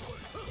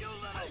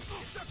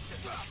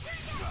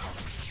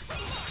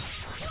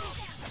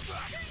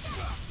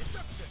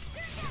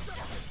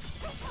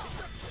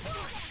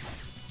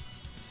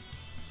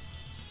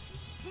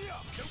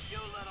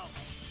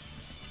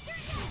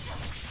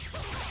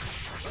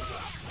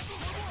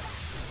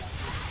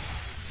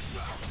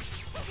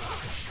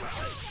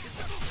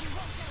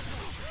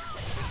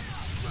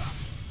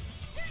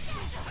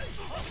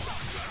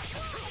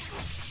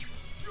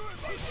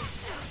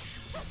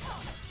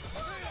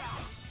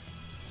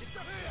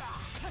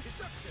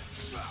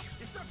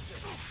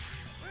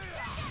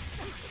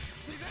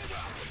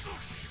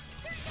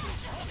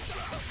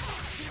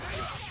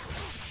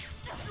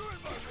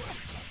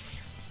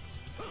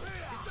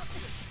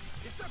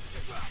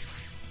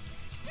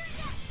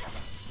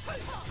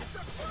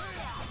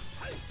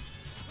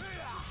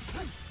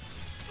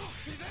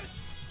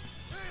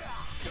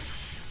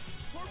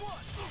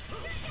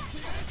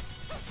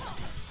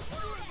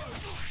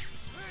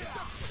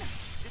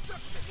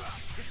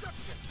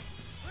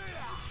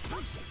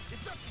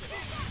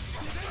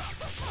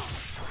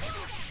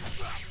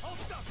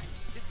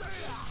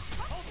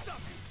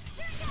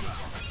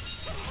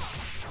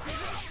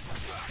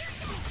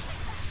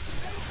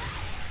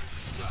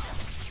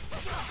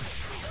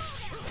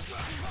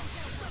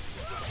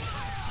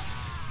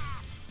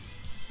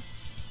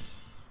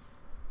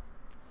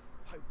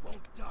 I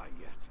won't die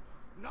yet.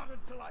 Not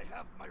until I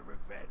have my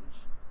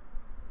revenge.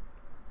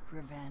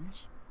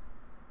 Revenge?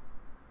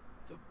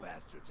 The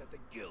bastards at the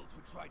guild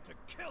who tried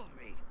to kill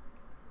me.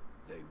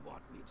 They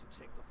want me to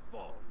take the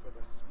fall for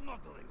their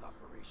smuggling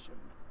operation.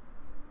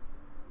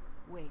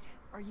 Wait,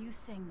 are you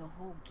saying the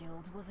whole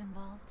guild was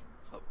involved?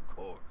 Of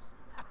course.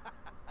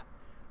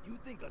 You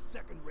think a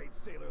second-rate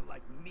sailor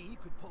like me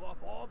could pull off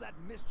all that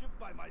mischief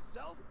by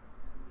myself?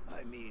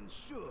 I mean,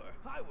 sure,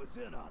 I was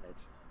in on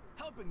it.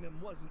 Helping them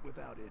wasn't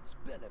without its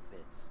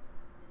benefits.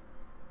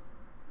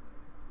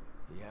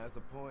 He has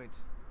a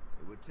point.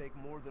 It would take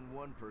more than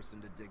one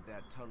person to dig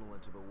that tunnel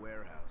into the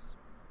warehouse.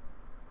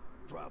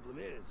 Problem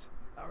is,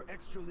 our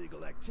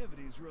extra-legal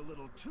activities were a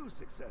little too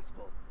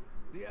successful.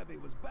 The Abbey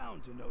was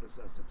bound to notice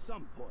us at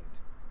some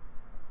point.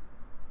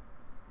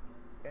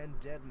 And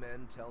dead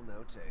men tell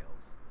no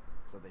tales.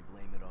 So they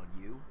blame it on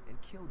you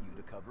and kill you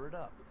to cover it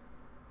up.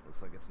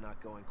 Looks like it's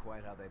not going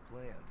quite how they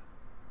planned.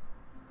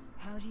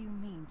 How do you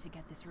mean to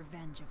get this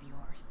revenge of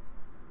yours?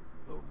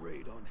 A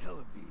raid on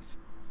Hellawes.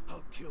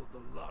 I'll kill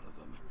the lot of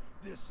them.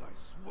 This I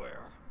swear.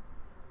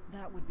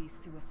 That would be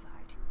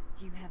suicide.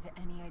 Do you have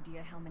any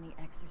idea how many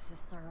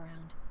exorcists are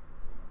around?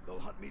 They'll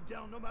hunt me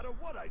down no matter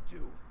what I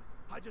do.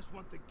 I just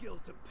want the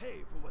guild to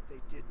pay for what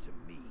they did to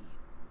me.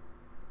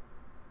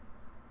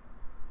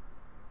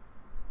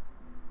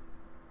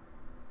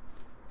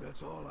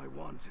 That's all I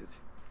wanted.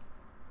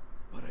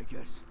 But I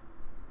guess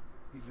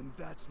even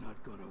that's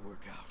not gonna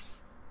work out.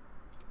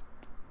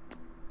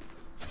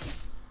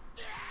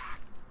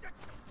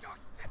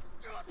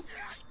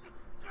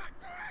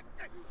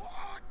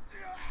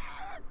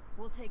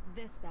 We'll take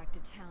this back to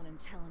town and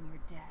tell him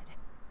you're dead.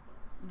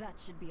 That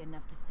should be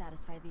enough to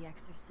satisfy the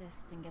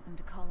exorcists and get them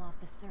to call off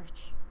the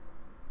search.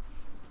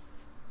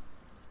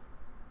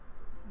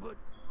 But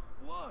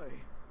why?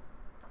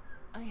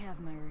 I have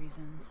my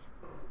reasons.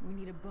 We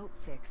need a boat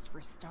fixed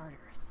for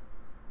starters.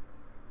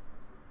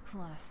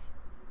 Plus,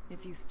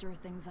 if you stir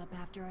things up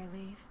after I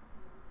leave,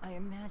 I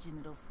imagine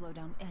it'll slow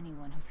down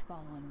anyone who's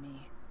following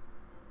me.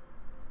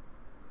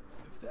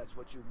 If that's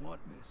what you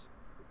want, miss,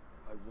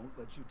 I won't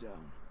let you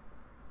down.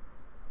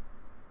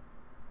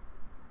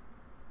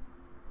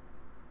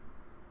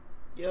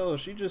 Yo,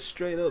 she just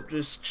straight up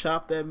just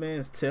chopped that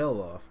man's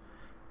tail off.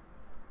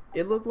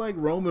 It looked like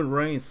Roman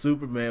Reigns'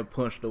 Superman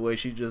punch the way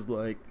she just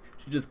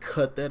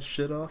cut that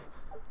shit off.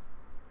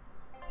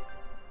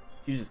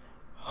 She just,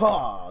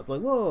 ha! It's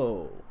like,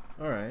 whoa!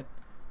 Alright.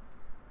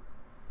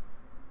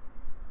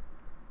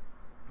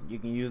 You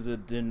can use a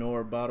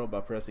Denor bottle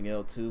by pressing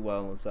L2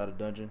 while inside a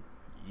dungeon.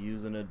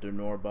 Using a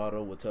Denor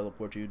bottle will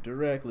teleport you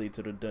directly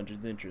to the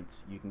dungeon's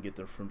entrance. You can get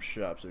them from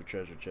shops or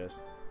treasure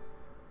chests.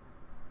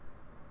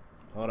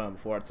 Hold on,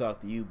 before I talk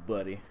to you,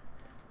 buddy.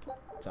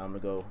 Time to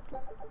go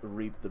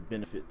reap the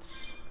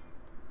benefits.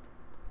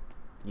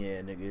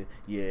 Yeah, nigga.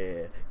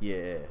 Yeah,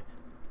 yeah.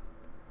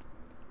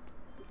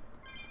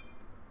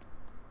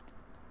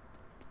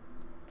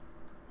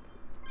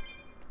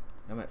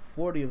 I'm at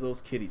 40 of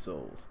those kitty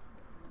souls.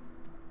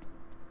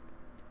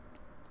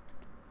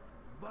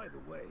 By the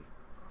way,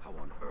 how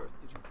How on earth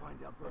did you find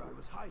out where I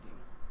was hiding?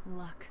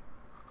 Luck.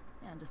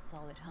 And a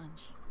solid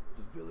hunch.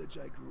 The village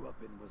I grew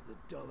up in was the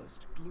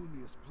dullest,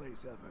 gloomiest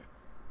place ever.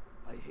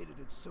 I hated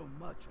it so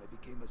much I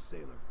became a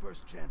sailor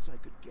first chance I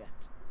could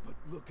get. But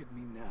look at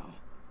me now.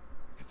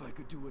 If I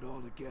could do it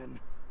all again,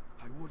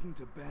 I wouldn't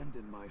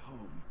abandon my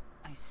home.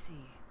 I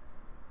see.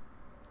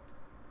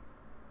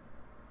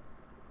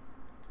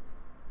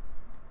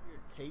 You're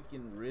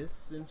taking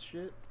risks and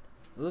shit?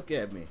 Look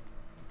at me.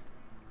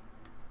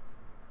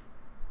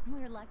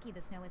 We're lucky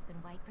the snow has been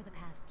white for the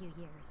past few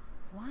years.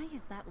 Why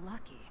is that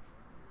lucky?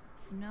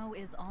 Snow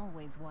is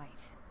always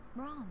white.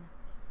 Wrong.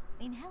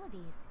 In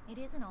Hellawes, it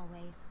isn't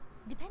always.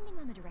 Depending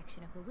on the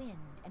direction of the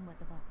wind and what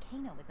the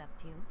volcano is up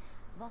to,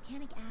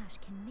 volcanic ash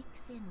can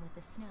mix in with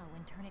the snow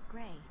and turn it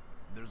gray.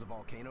 There's a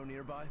volcano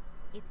nearby?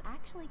 It's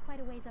actually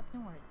quite a ways up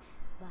north,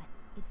 but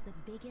it's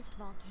the biggest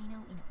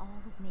volcano in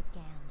all of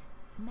Midgand.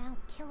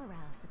 Mount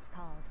Hellawes, it's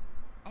called.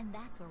 And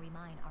that's where we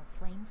mine our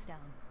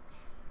flamestone.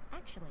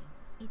 Actually,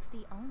 it's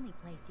the only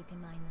place you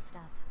can mine the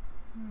stuff.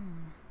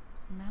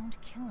 Mount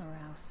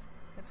Hellawes.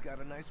 It's got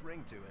a nice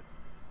ring to it.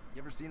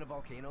 You ever seen a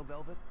volcano,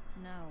 Velvet?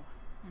 No,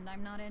 and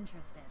I'm not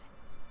interested.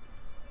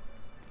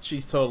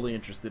 She's totally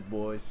interested,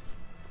 boys.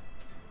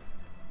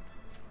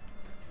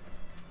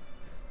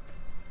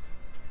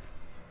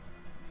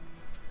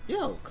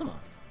 Yo, come on.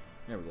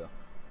 There we go.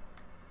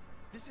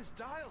 This is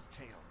Dial's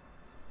tale.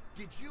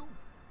 Did you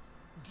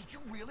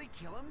really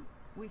kill him?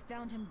 We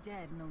found him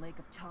dead in the Lake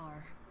of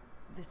Tar.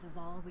 This is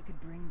all we could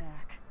bring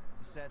back.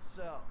 Is that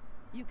so?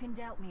 You can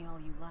doubt me all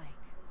you like,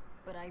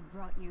 but I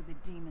brought you the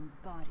demon's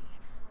body.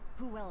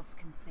 Who else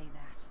can say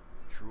that?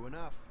 True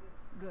enough.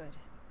 Good.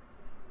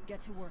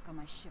 Get to work on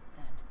my ship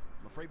then.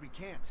 I'm afraid we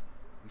can't.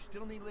 We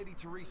still need Lady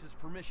Teresa's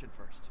permission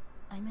first.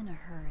 I'm in a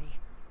hurry.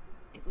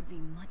 It would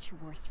be much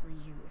worse for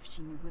you if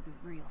she knew who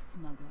the real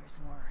smugglers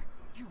were.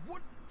 You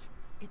wouldn't!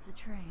 It's a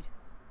trade.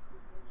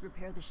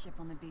 Repair the ship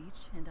on the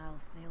beach, and I'll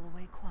sail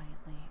away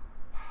quietly.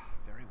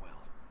 Very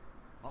well.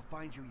 I'll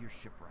find you your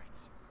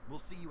shipwrights. We'll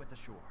see you at the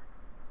shore.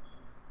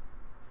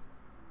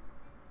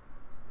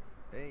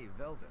 Hey,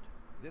 Velvet.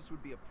 This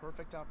would be a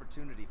perfect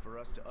opportunity for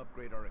us to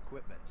upgrade our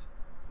equipment.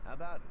 How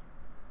about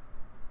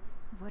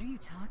it? What are you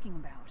talking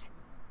about?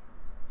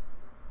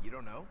 You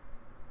don't know?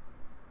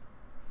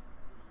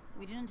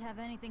 We didn't have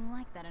anything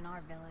like that in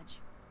our village.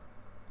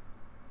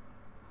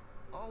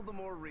 All the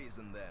more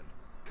reason then.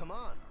 Come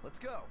on, let's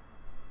go.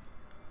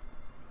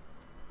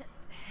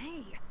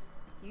 Hey,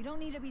 you don't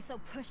need to be so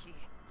pushy.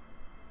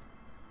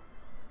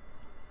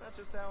 That's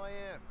just how I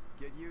am.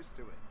 Get used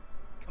to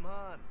it. Come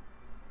on.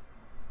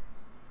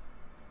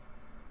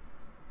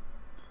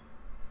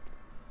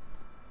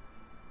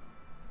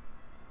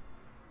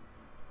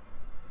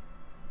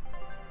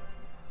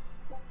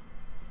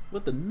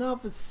 With the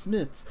novice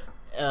smiths,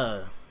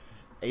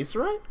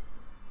 Acerite?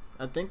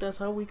 I think that's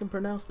how we can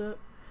pronounce that.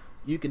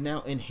 You can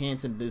now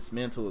enhance and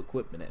dismantle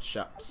equipment at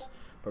shops.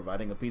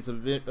 Providing a piece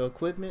of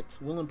equipment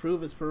will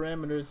improve its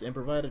parameters and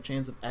provide a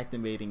chance of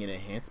activating an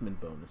enhancement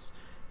bonus.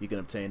 You can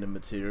obtain the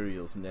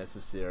materials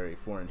necessary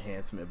for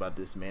enhancement by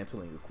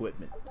dismantling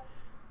equipment.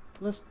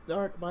 Let's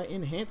start by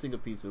enhancing a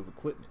piece of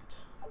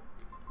equipment.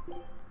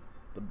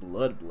 The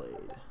Blood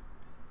Blade.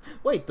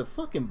 Wait, the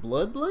fucking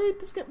Blood Blade?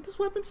 This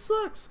weapon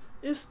sucks.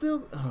 It's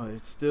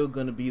still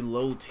gonna be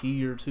low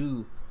tier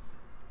too.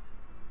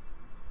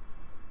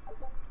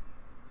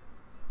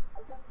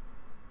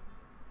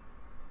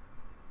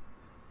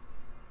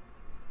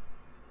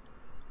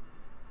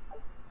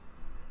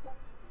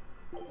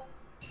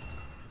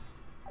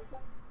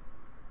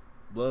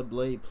 Blood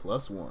Blade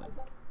 +1.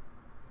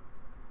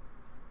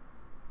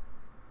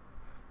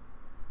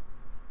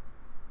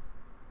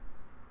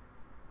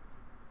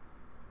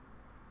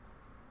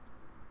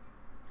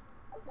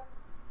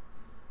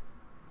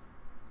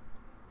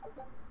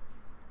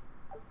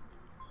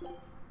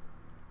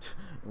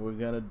 We're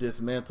gonna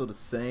dismantle the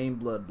same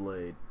Blood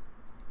Blade.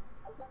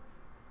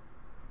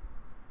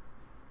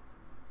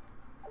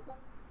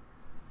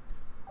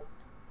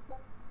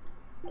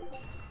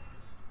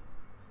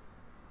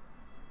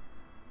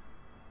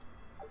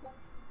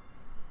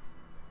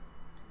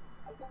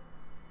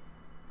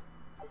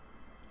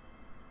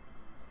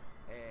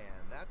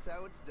 And that's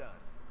how it's done.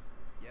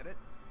 Get it?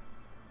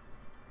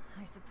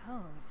 I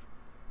suppose.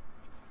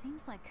 It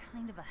seems like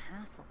kind of a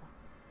hassle.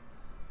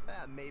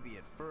 Maybe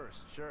at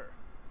first, sure.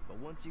 But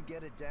once you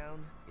get it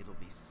down, it'll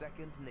be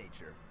second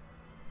nature.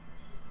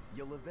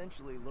 You'll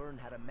eventually learn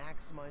how to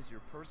maximize your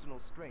personal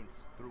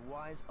strengths through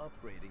wise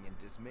upgrading and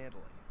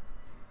dismantling.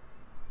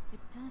 It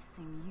does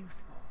seem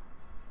useful.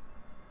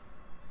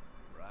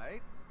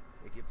 Right?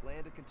 If you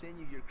plan to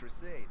continue your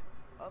crusade,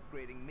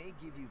 upgrading may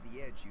give you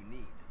the edge you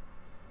need.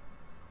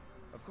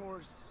 Of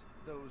course,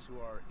 those who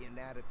are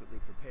inadequately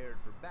prepared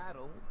for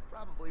battle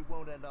probably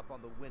won't end up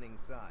on the winning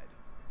side.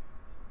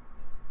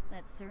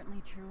 That's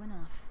certainly true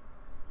enough.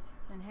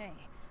 And hey,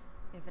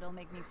 if it'll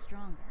make me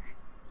stronger,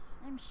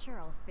 I'm sure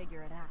I'll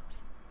figure it out.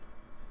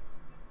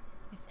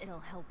 If it'll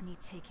help me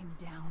take him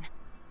down.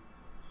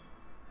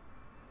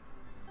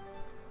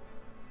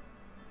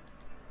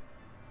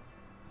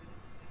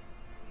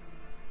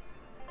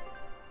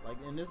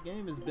 And this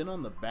game has been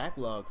on the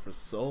backlog for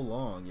so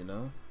long, you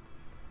know?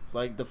 It's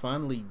like to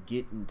finally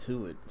get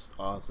into it. It's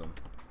awesome.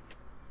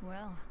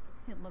 Well,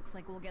 it looks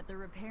like we'll get the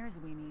repairs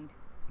we need.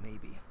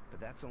 Maybe, but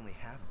that's only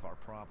half of our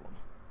problem.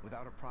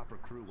 Without a proper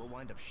crew, we'll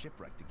wind up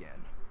shipwrecked again.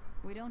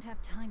 We don't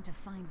have time to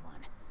find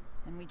one,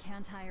 and we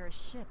can't hire a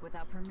ship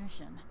without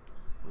permission.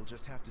 We'll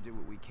just have to do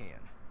what we can.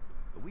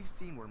 But we've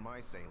seen where my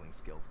sailing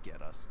skills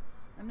get us.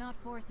 I'm not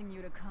forcing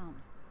you to come.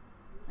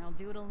 I'll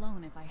do it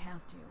alone if I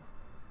have to.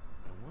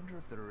 I wonder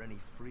if there are any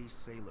free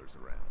sailors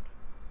around.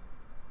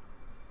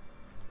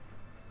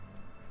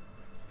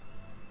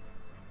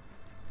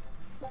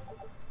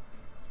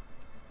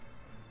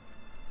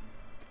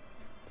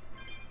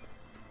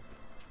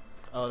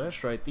 Oh,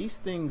 that's right. These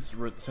things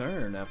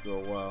return after a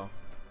while.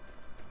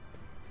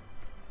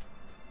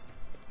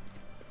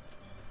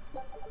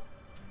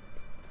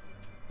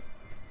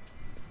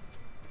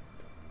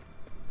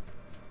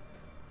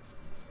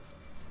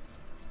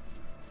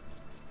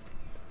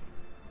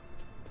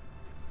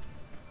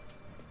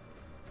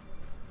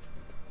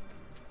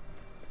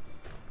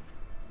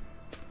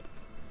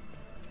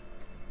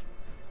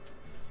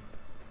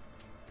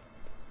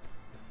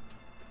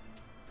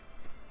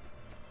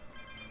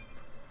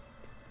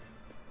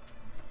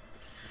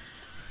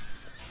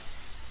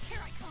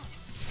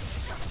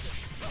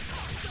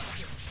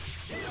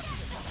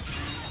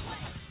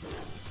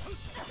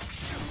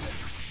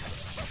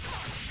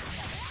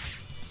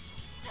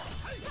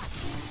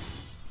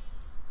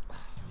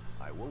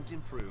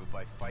 Improve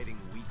by fighting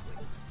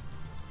weaklings.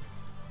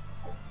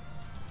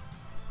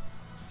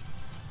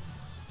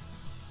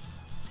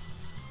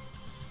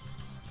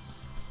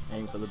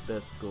 Aim for the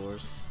best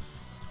scores.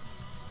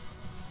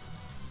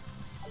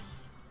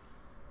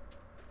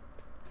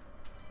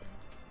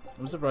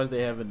 I'm surprised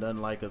they haven't done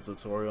like a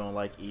tutorial on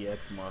like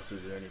EX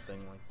monsters or anything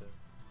like that.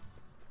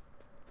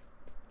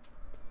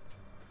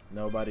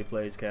 Nobody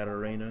plays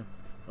Katarina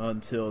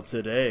until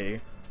today.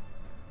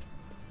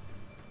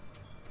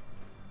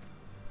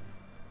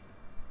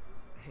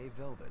 Hey,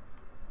 Velvet,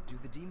 do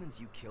the demons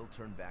you kill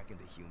turn back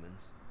into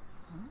humans?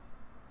 Huh?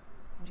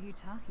 What are you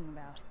talking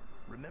about?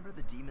 Remember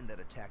the demon that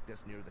attacked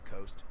us near the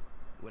coast?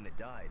 When it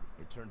died,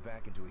 it turned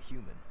back into a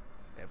human.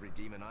 Every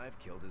demon I've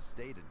killed has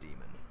stayed a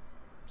demon.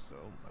 So,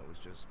 I was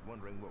just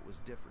wondering what was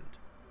different.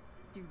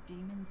 Do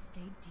demons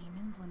stay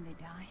demons when they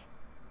die?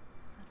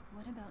 But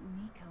what about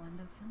Nico and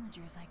the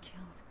villagers I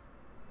killed?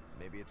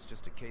 Maybe it's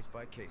just a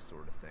case-by-case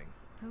sort of thing.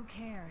 Who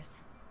cares?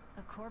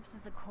 A corpse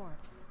is a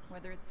corpse,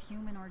 whether it's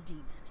human or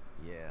demon.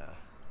 Yeah,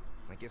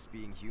 I guess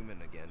being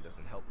human again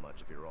doesn't help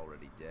much if you're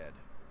already dead.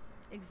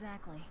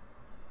 Exactly.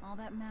 All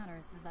that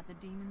matters is that the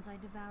demons I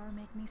devour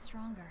make me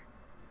stronger.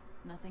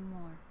 Nothing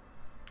more.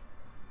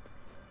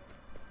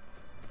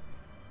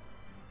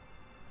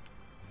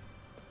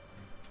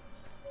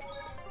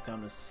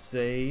 Time to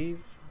save.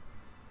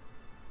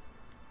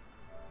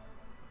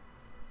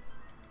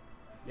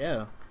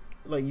 Yeah.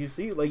 Like you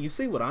see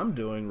what I'm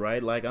doing,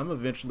 right? Like I'm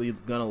eventually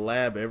gonna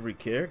lab every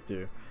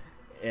character.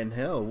 And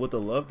hell, with the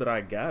love that I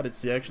got,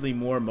 it's actually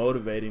more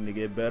motivating to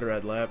get better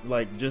at lab,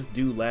 like just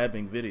do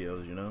labbing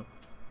videos, you know?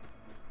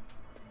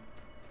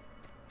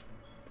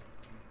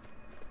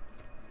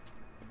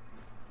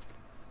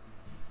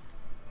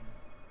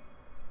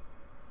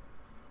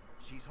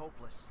 She's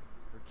hopeless.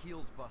 Her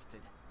keel's busted.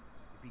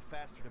 It'd be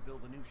faster to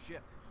build a new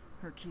ship.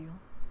 Her keel?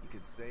 You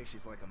could say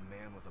she's like a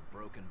man with a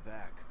broken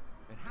back.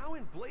 And how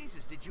in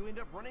blazes did you end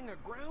up running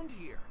aground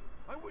here?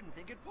 I wouldn't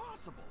think it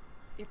possible.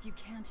 If you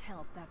can't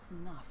help, that's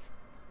enough.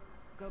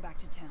 Go back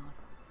to town.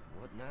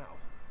 What now?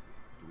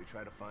 Do we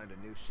try to find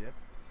a new ship?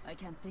 I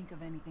can't think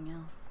of anything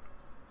else.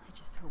 I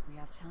just hope we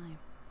have time.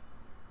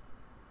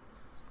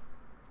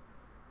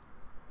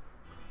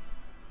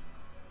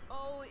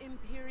 O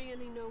Empyrean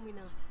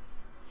Innominat,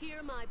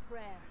 hear my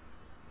prayer.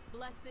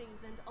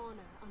 Blessings and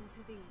honor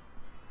unto thee.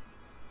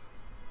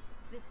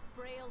 This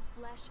frail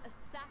flesh a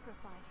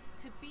sacrifice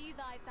to be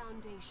thy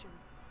foundation.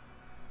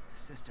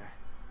 Sister.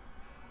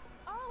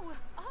 Oh,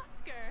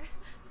 Oscar!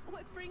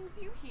 What brings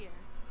you here?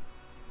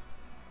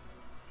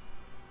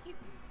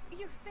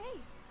 Your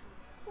face!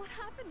 What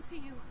happened to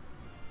you?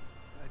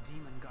 A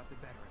demon got the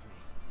better of me.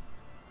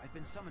 I've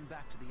been summoned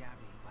back to the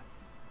Abbey, but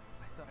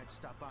I thought I'd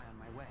stop by on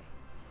my way.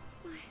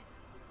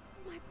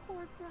 My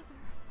poor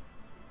brother.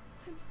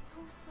 I'm so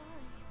sorry.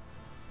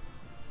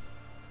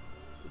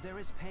 There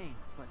is pain,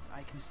 but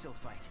I can still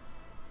fight.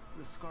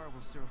 The scar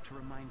will serve to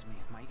remind me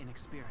of my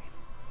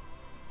inexperience.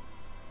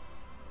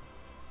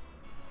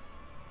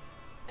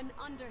 An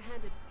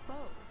underhanded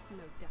foe,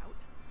 no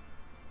doubt.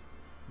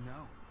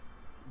 No.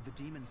 The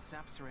demon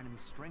saps her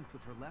enemy's strength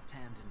with her left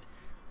hand and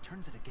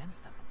turns it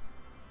against them.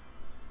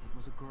 It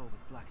was a girl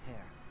with black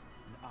hair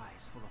and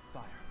eyes full of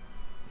fire.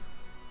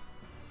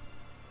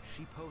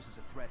 She poses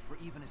a threat for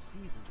even a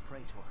seasoned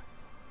praetor.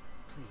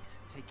 Please,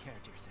 take care,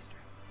 dear sister.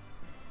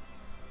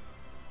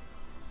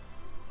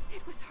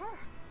 It was her!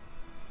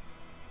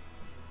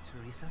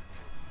 Teresa?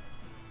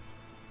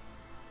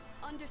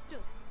 Understood.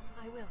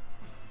 I will.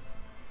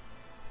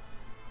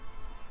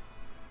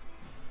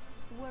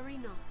 Worry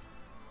not.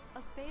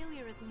 A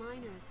failure as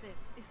minor as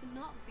this is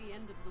not the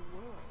end of the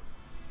world.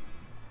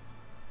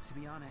 To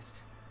be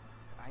honest,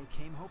 I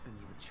came hoping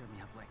you would cheer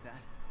me up like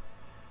that.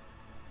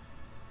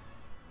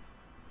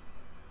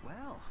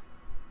 Well,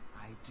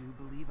 I do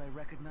believe I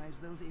recognize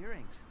those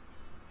earrings.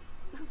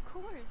 Of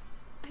course.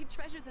 I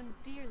treasure them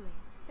dearly.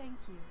 Thank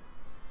you.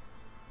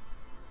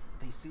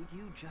 They suit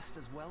you just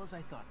as well as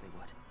I thought they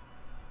would.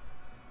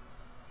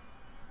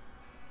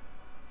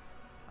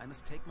 I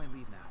must take my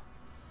leave now.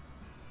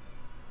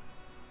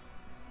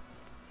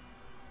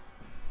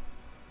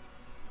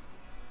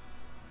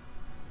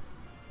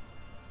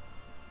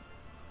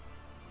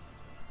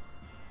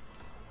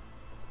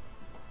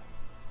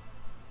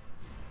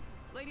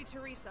 Lady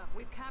Teresa,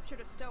 we've captured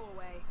a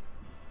stowaway.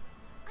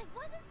 I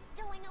wasn't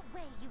stowing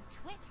away, you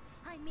twit.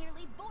 I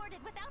merely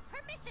boarded without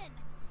permission.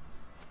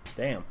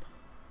 Damn.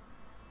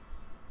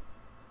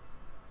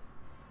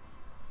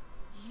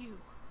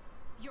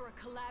 You're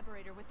a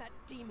collaborator with that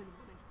demon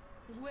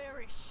woman.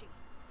 Where is she?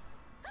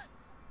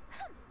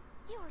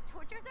 Your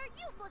tortures are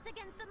useless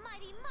against the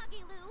mighty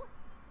Magilu.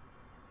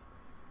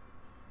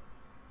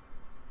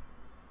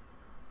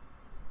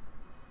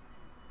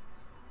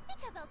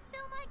 Because I'll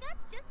spill my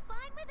guts just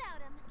fine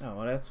without him. Oh,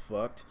 well, that's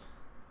fucked.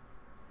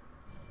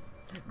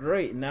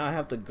 Great, now I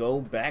have to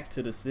go back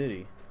to the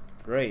city.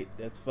 Great,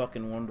 that's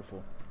fucking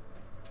wonderful.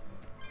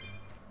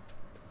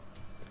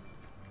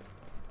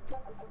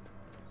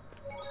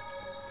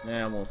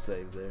 Nah, I won't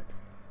save there.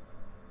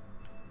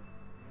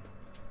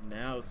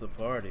 Now it's a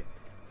party.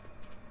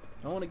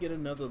 I want to get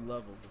another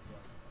level before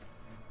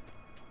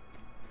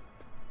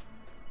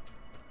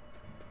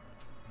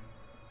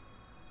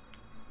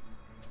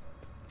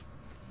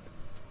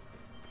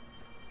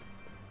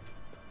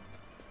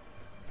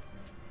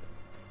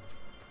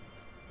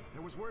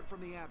There was word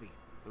from the Abbey.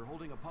 They're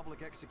holding a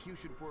public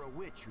execution for a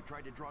witch who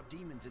tried to draw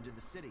demons into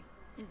the city.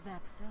 Is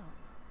that so?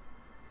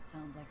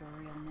 Sounds like a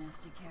real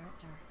nasty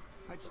character.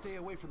 I'd stay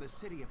away from the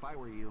city if I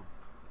were you.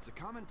 It's a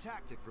common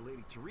tactic for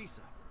Lady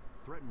Teresa.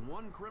 Threaten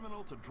one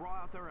criminal to draw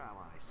out their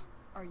allies.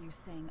 Are you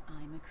saying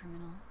I'm a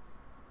criminal?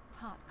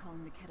 Pot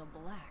calling the kettle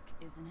black,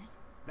 isn't it?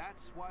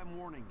 That's why I'm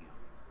warning you.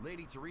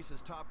 Lady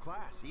Teresa's top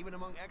class, even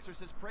among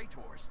exorcist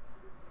praetors.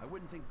 I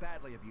wouldn't think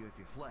badly of you if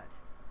you fled.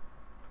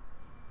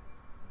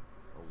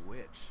 A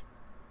witch.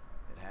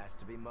 It has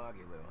to be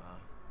Magilu, huh?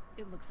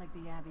 It looks like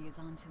the Abbey is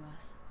onto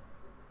us.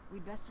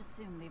 We'd best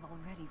assume they've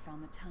already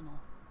found the tunnel.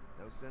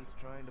 No sense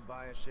trying to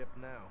buy a ship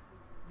now.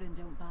 Then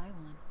don't buy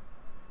one.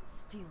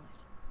 Steal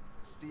it.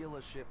 Steal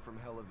a ship from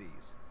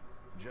Hellawes.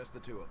 Just the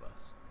two of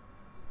us.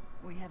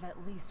 We have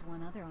at least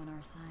one other on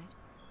our side.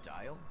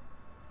 Dial?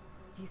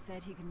 He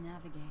said he can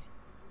navigate.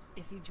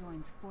 If he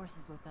joins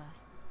forces with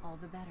us, all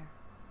the better.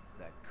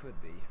 That could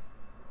be.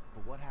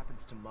 But what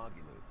happens to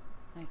Magilu?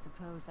 I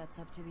suppose that's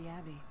up to the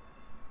Abbey.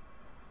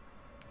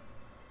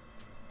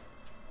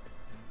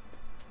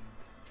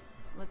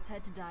 Let's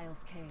head to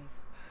Dial's cave.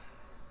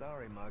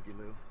 Sorry,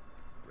 Magilu.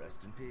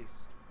 Rest in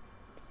peace.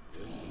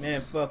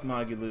 Man, fuck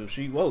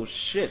Magilu. Whoa,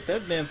 shit,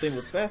 that damn thing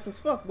was fast as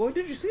fuck, boy.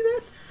 Did you see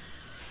that?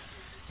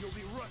 You'll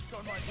be rust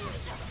on my blade.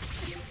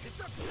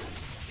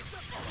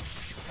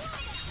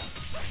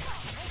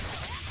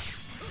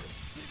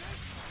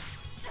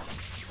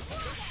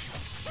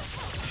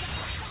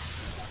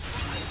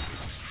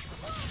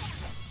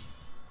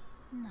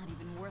 Not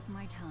even worth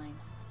my time.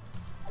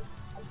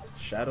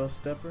 Shadow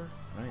Stepper?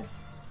 Nice.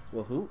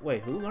 Well, who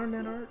learned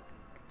that art?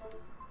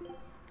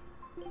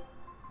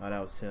 Oh, that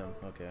was him.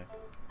 Okay.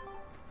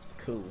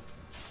 Cool.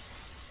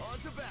 On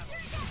to battle.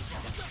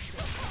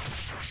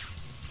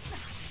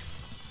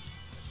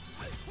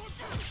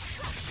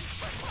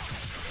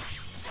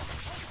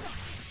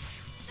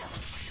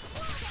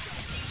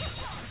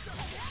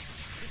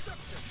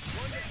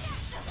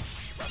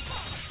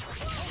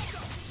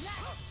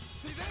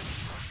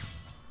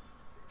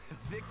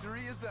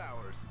 Victory is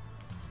ours.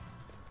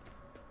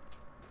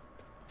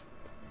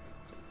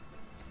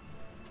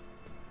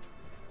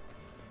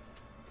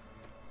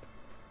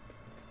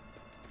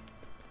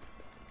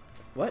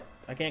 What?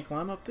 I can't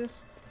climb up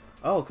this?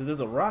 Oh, because there's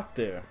a rock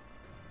there.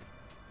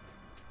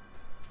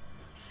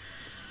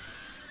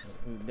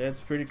 That's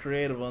pretty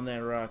creative on that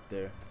rock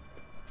there.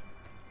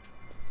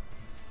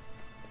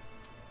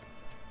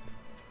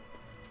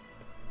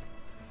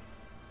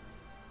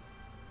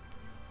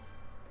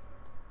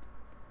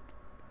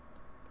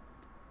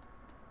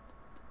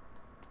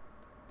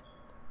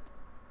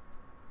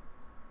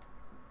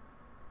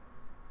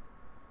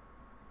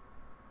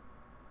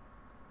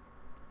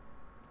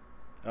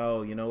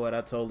 Oh, you know what?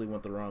 I totally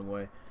went the wrong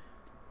way.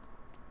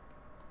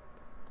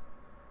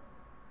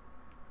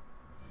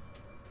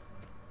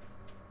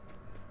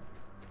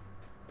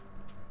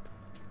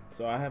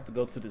 So I have to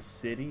go to the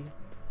city,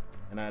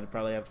 and I'd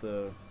probably have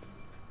to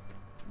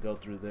go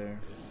through there.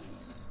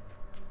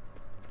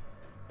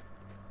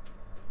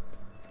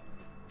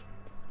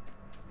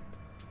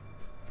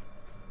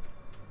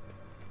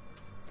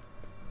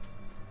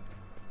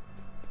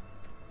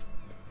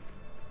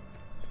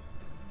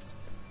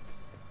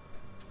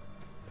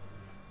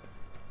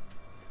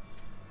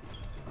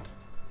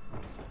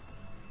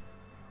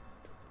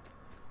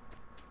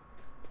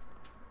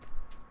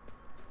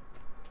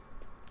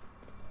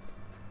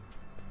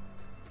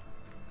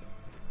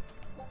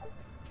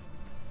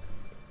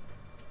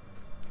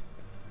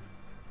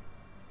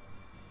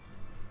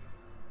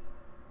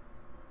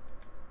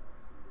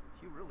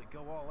 really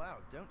go all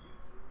out, don't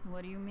you?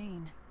 What do you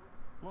mean?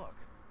 Look,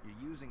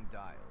 you're using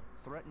Dial,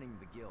 threatening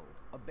the guild,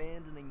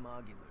 abandoning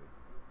Magilu.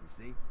 You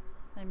see?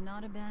 I'm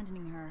not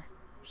abandoning her.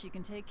 She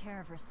can take care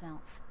of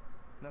herself.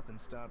 Nothing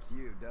stops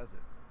you, does it?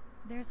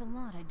 There's a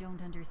lot I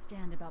don't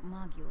understand about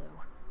Magilu,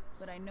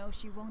 but I know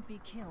she won't be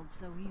killed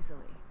so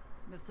easily.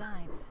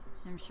 Besides,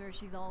 I'm sure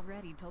she's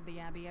already told the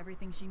Abbey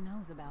everything she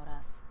knows about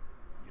us.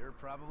 You're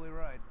probably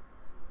right.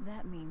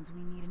 That means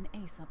we need an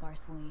ace up our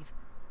sleeve.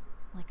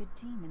 Like a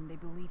demon they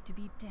believe to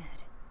be dead.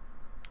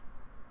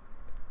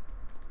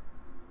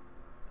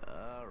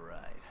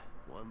 Alright.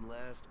 One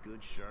last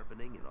good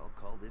sharpening and I'll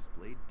call this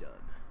blade done.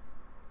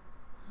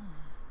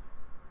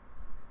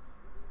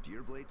 Do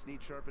your blades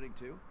need sharpening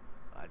too?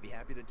 I'd be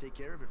happy to take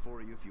care of it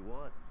for you if you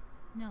want.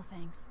 No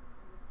thanks.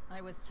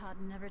 I was taught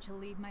never to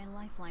leave my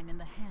lifeline in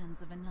the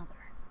hands of another.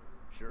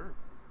 Sure.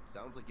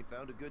 Sounds like you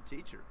found a good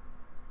teacher.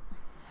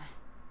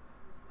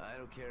 I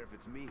don't care if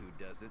it's me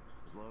who does it,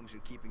 as long as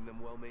you're keeping them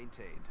well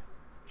maintained.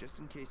 Just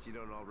in case you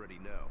don't already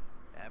know,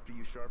 after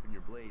you sharpen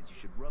your blades, you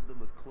should rub them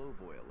with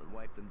clove oil and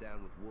wipe them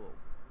down with wool.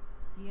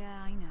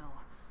 Yeah, I know.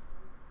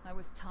 I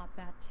was taught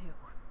that too.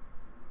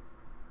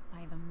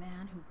 By the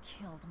man who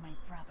killed my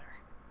brother.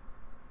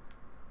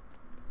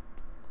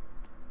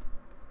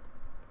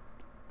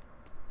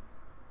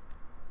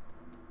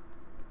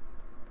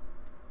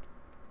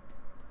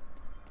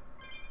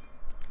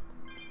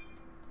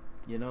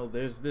 You know,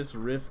 there's this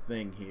rift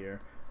thing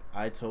here.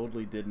 I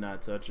totally did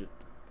not touch it.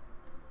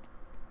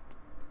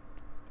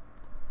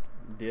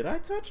 Did I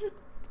touch it?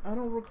 I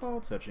don't recall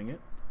touching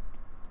it.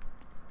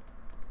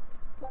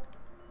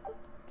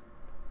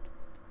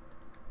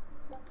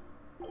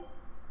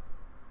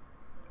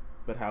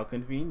 But how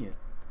convenient.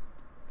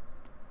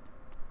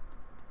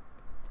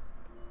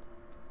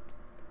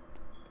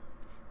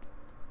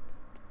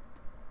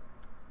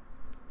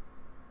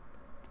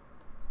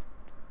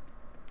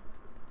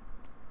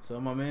 So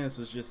my man's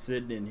was just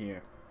sitting in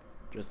here.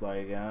 Just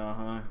like,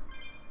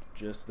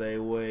 just they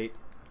wait.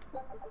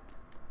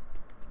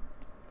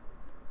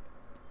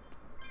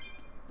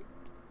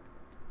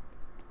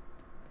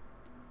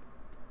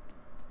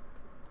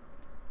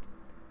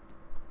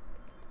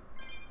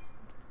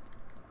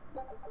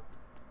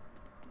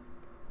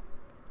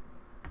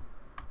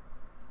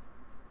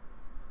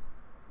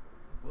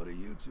 What are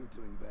you two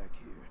doing back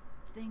here?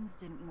 Things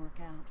didn't work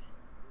out.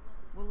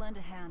 We'll lend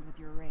a hand with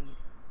your raid.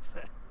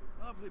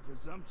 Awfully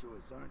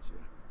presumptuous, aren't you?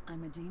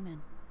 I'm a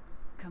demon.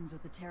 Comes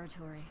with the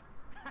territory.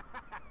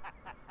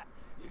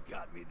 You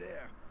got me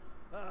there.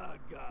 Ah,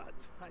 God.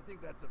 I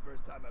think that's the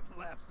first time I've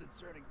laughed since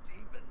turning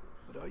demon.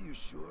 But are you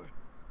sure?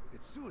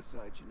 It's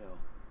suicide, you know.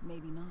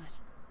 Maybe not.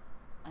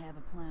 I have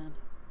a plan.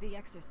 The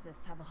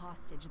Exorcists have a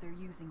hostage they're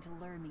using to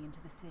lure me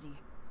into the city.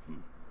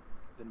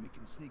 Then we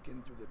can sneak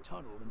in through the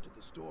tunnel into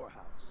the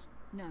storehouse.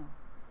 No.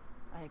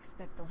 I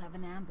expect they'll have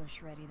an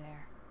ambush ready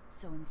there.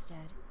 So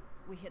instead,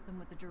 we hit them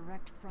with a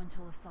direct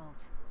frontal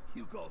assault.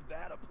 You call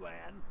that a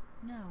plan?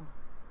 No.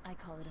 I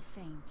call it a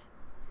feint.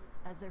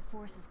 As their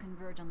forces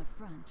converge on the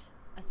front,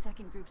 a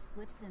second group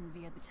slips in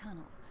via the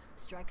tunnel,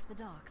 strikes the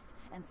docks,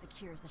 and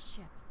secures a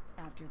ship.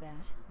 After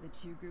that, the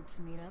two groups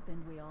meet up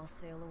and we all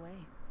sail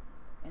away.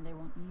 And I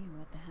want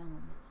you at the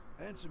helm.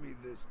 Answer me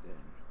this, then.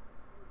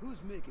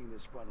 Who's making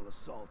this frontal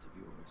assault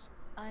of yours?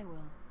 I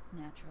will,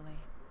 naturally.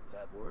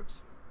 That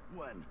works.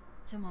 When?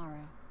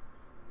 Tomorrow.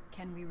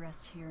 Can we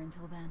rest here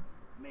until then?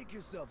 Make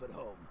yourself at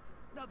home.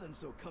 Nothing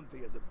so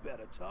comfy as a bed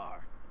of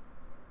tar.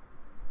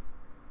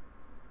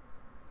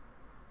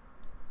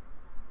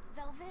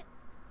 Velvet?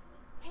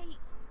 Hey,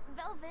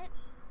 Velvet?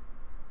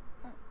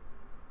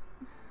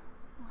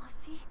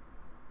 Luffy?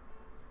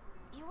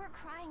 You were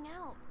crying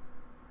out.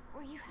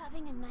 Were you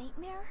having a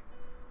nightmare?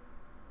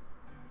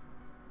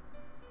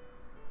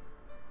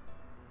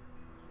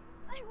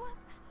 I was...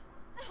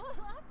 Oh,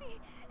 Luffy!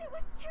 It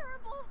was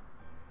terrible!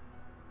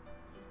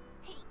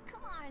 Hey,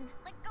 come on.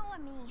 Let go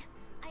of me.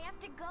 I have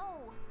to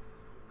go.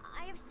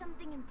 I have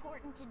something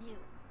important to do.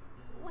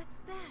 What's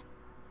that?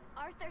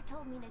 Arthur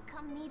told me to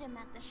come meet him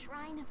at the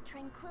Shrine of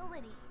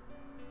Tranquility.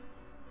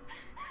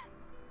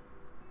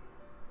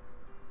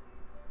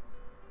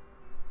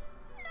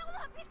 No,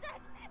 Luffy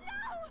said!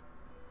 No!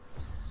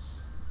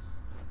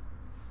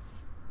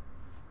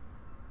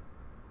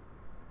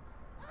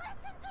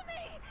 Listen to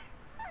me!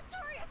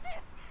 Artorias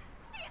is...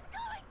 He's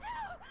going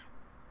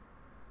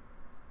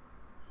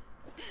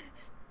to...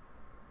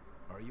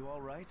 Are you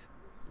alright?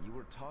 You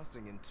were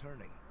tossing and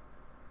turning.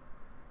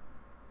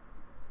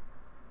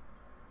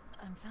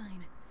 I'm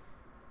fine.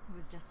 It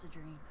was just a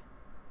dream.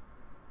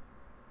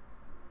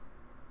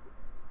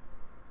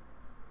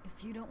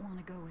 If you don't want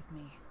to go with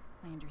me,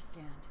 I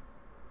understand.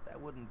 That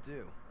wouldn't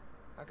do.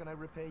 How can I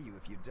repay you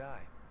if you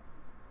die?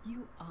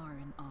 You are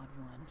an odd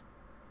one.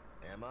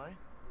 Am I?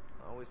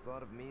 I always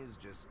thought of me as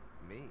just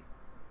me.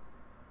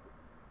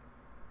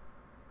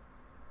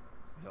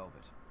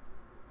 Velvet,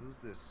 who's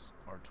this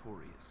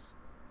Artorias?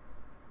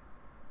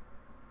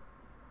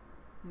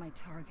 My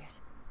target.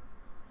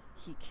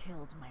 He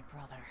killed my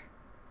brother.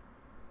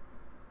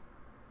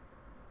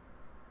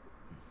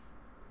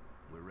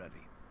 We're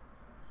ready.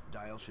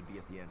 Dial should be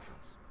at the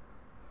entrance.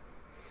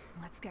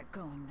 Let's get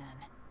going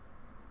then.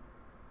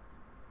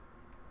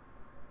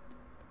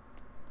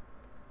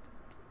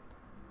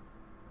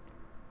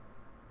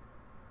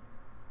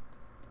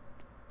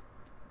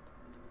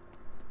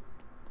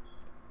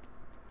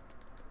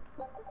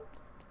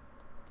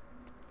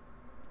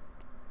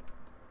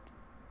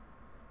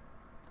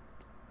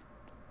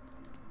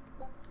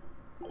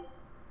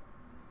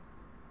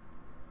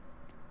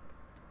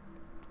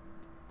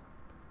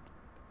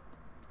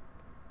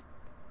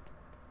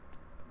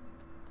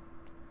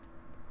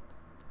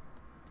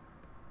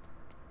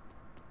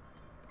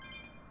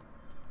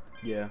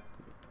 Yeah.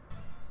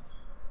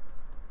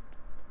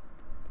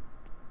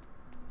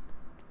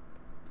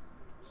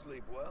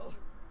 Sleep well?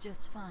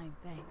 Just fine,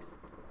 thanks.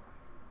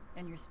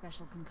 And your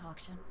special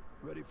concoction?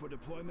 Ready for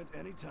deployment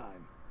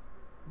anytime.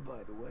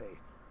 By the way,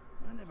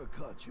 I never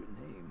caught your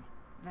name.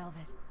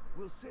 Velvet.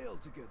 We'll sail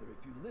together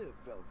if you live,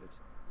 Velvet.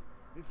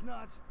 If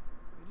not,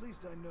 at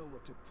least I know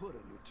what to put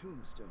on your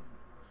tombstone.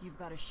 You've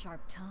got a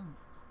sharp tongue.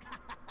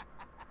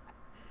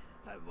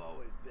 I've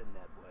always been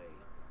that way.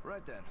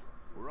 Right then,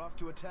 we're off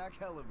to attack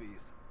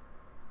Hellawes.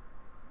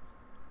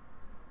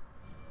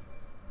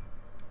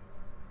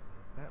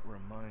 That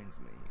reminds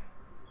me.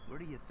 Where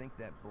do you think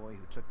that boy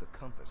who took the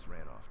compass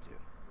ran off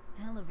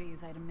to?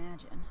 Hellawes, I'd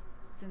imagine,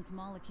 since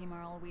Malakim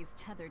are always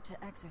tethered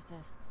to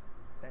exorcists.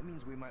 That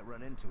means we might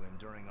run into him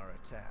during our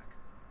attack.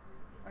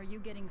 Are you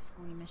getting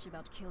squeamish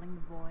about killing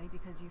the boy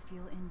because you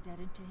feel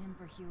indebted to him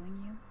for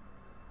healing you?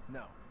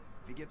 No.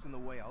 If he gets in the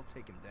way, I'll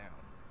take him down.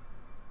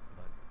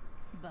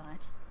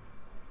 But?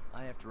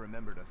 I have to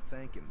remember to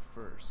thank him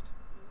first.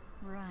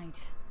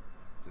 Right.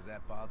 Does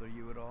that bother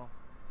you at all?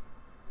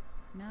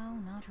 No,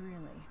 not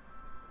really.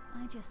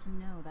 I just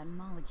know that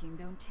Malakim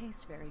don't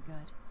taste very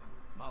good.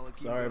 Malakim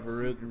Sorry, don't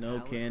suit Varuk, your no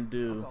palate? can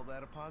do. I'll call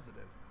that a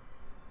positive.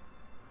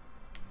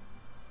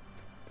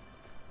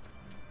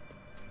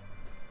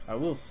 I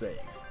will save.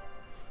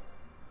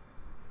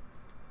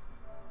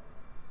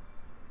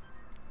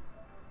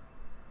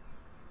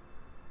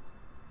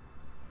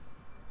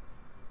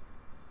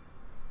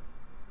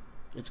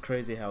 It's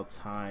crazy how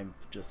time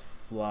just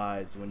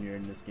flies when you're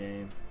in this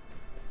game.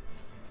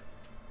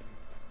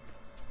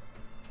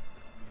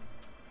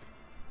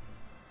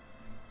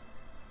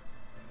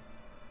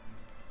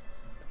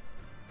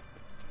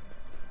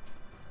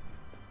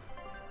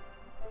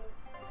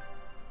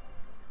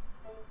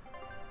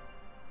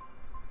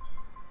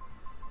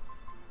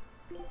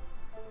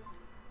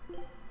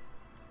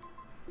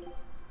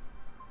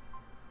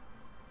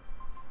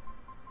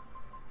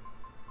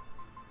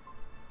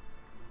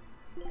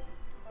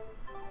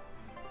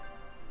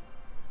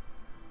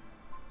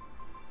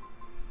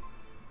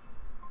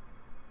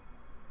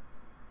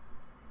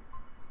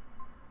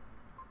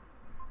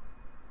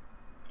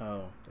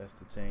 Oh, that's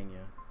Titania.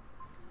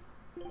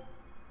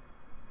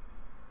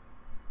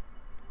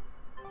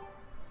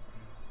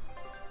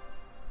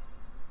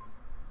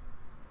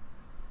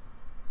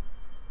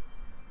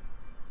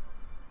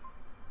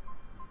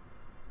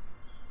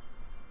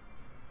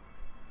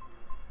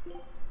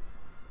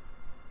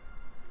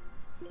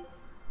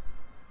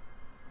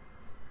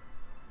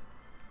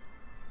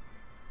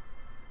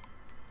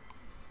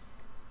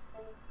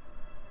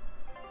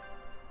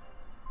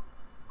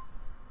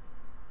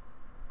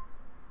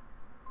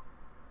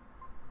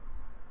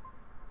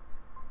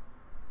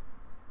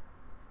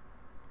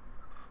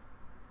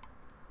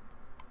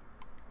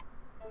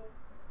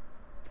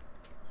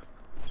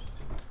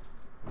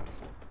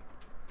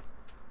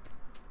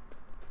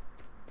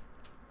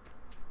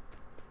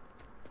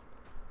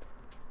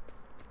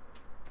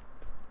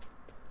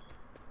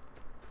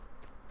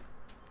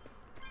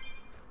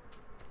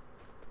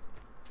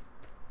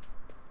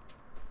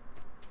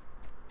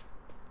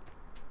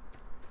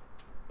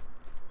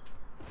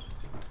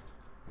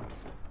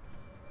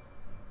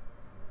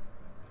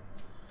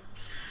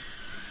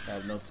 I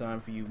have no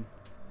time for you.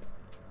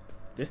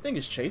 This thing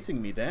is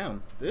chasing me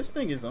down. This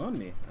thing is on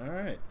me.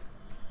 Alright.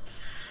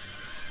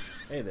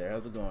 Hey there,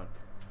 how's it going?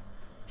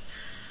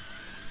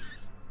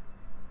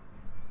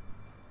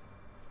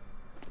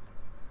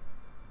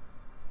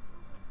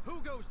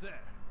 Who goes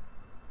there?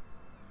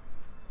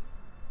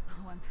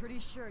 Oh, I'm pretty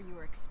sure you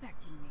were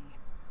expecting me.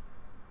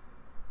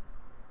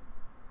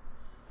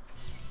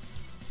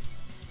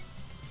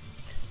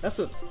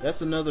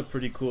 That's another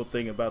pretty cool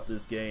thing about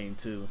this game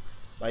too.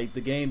 Like,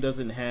 the game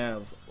doesn't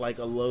have like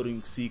a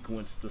loading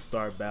sequence to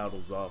start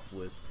battles off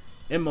with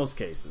in most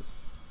cases.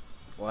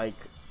 Like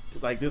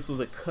this was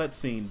a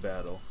cutscene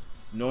battle.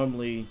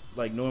 Normally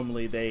they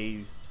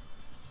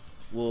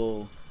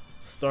will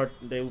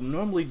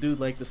normally do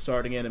like the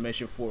starting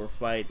animation for a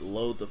fight,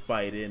 load the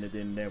fight in, and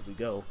then there we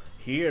go.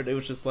 Here they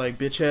was just like,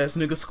 bitch ass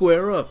nigga,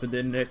 square up, and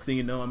then next thing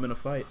you know, I'm in a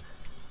fight.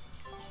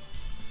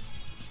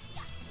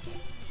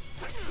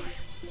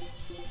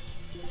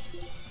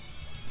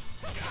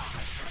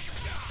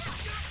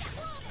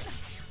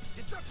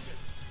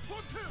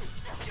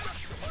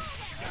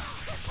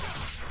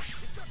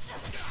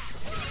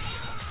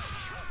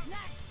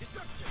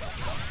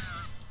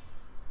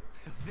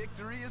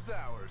 Victory is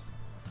ours.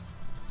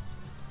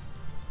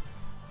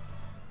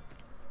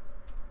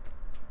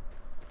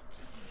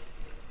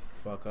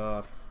 Fuck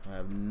off. I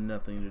have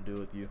nothing to do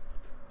with you.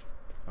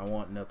 I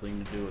want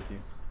nothing to do with you.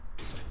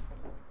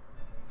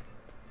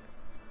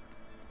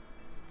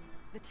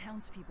 The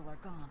townspeople are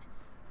gone.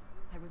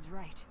 I was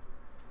right.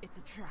 It's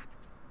a trap.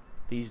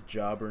 These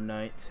jobber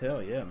knights.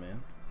 Hell yeah,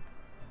 man.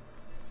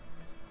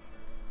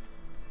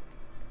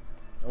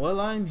 Well,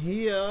 I'm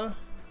here.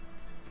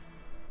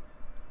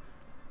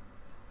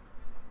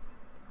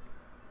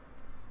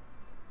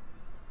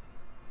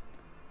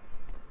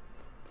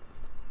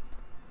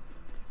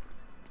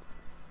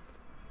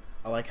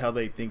 I like how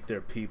they think they're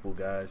people,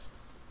 guys.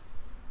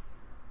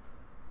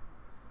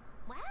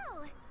 Wow,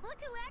 look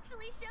who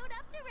actually showed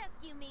up to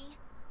rescue me.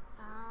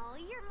 Oh,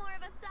 you're more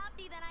of a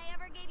softie than I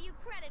ever gave you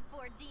credit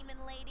for, demon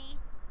lady.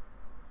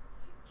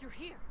 You're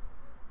here.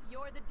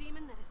 You're the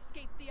demon that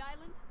escaped the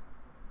island?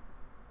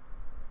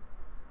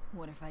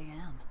 What if I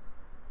am?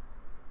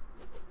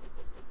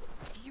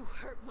 You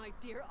hurt my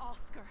dear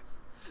Oscar.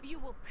 You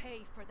will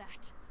pay for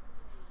that.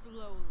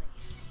 Slowly.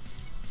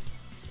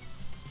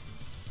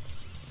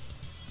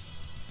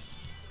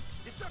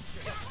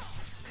 Deception!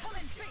 Come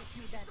and face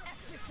me then,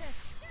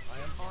 exorcist! I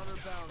am honor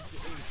bound to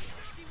aid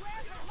you.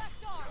 Beware her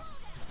left arm!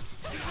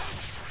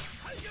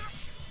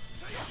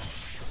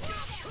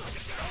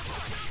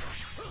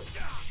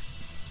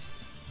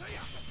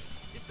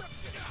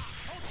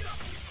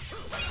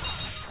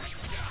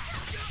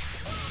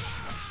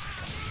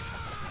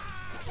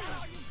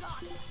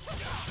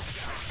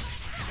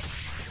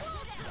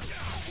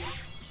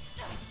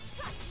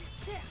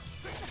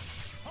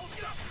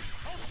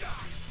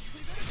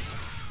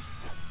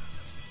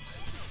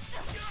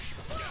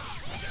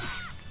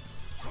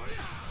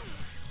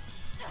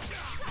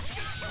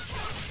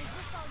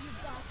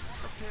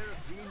 A pair of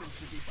demons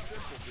should be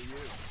simple for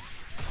you.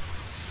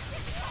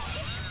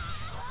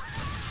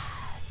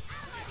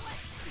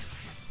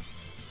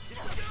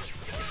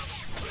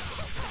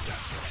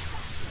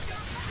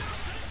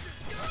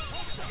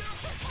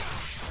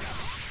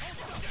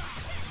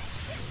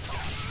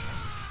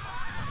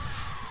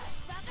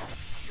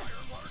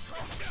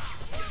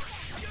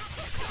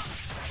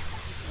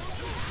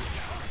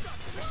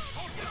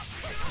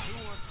 Who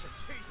wants to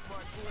taste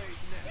my blade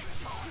next?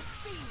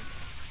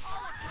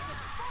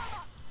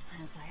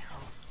 As I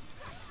hoped.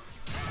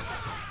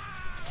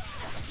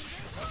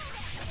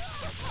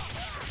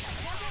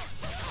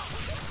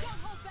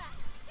 Don't hold back!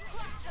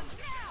 Crush them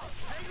now!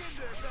 Hang in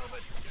there,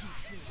 Velvet!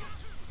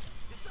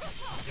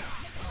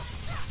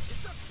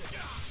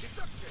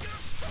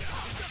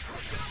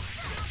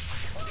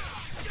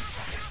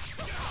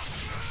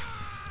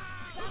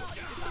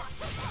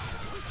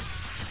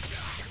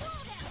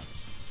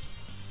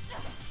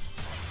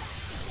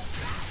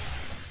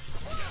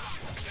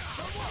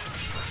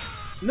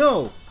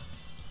 No!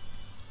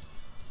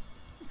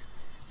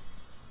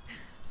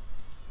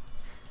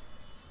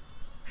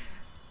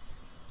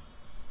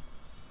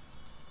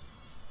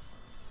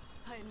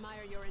 I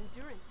admire your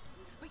endurance,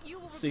 but you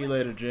will See you regret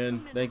later, this Jen.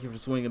 soon Thank you for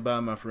swinging by,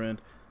 my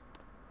friend.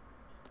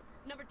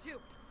 Number 2.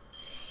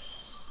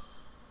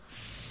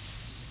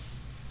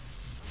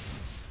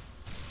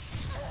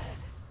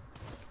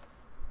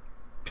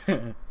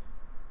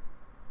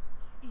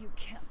 You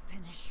can't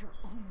finish your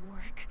own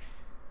work.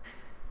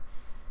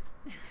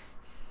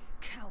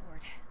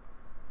 Coward.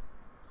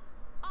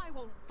 I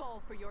won't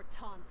fall for your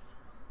taunts.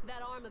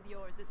 That arm of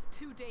yours is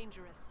too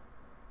dangerous.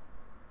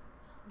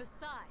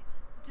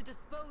 Besides, to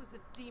dispose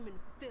of demon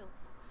filth,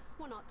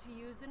 one ought to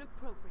use an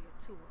appropriate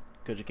tool.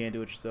 Because you can't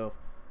do it yourself.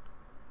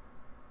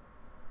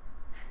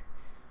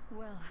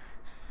 Well,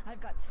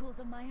 I've got tools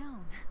of my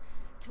own.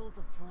 Tools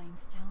of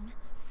flamestone,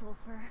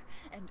 sulfur,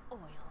 and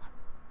oil.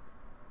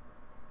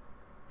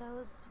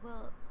 Those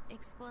will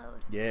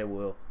explode. Yeah, it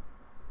will.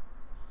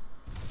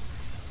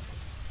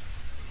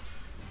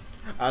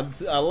 I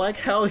like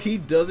how he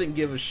doesn't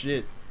give a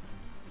shit.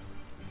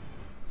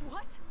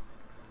 What?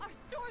 Our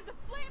stores of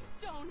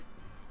flamestone!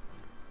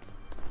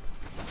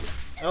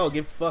 Oh,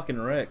 get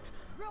fucking wrecked.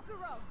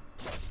 Rokuro!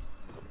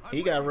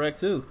 He got wrecked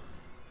too.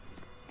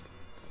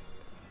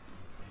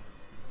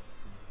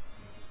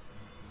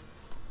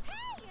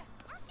 Hey!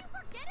 Aren't you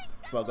forgetting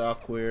Fuck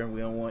off, queer.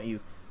 We don't want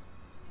you.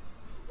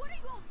 What are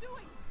you all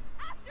doing?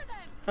 After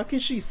them! How can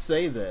she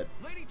say that?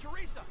 Lady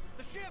Teresa!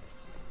 The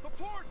ships! The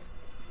port!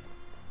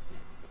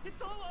 It's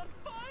all on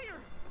fire!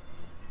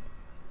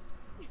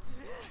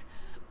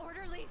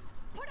 Orderlies,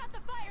 put out the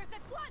fires at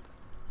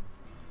once!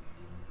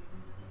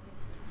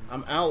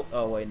 I'm out.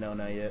 Oh, wait, no,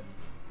 not yet.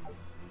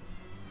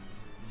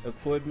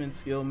 Equipment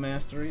skill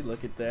mastery.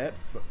 Look at that.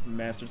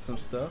 Mastered some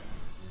stuff.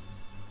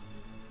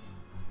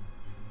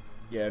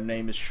 Yeah, her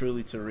name is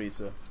truly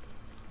Teresa.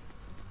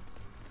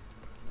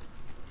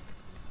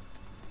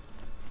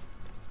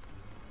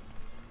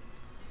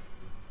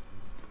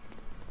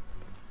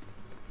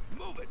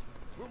 Move it!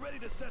 We're ready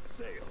to set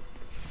sail.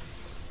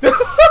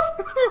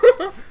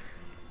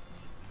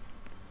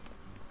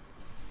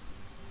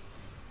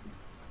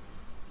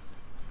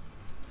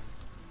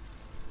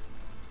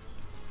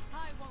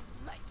 I won't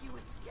let you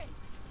escape!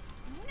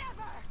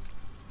 Never!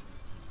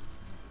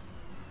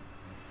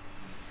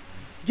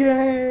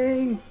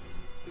 Gang!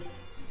 You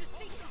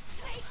deceitful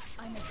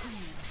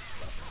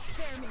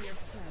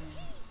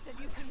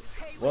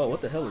Whoa,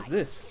 what the hell is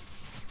this?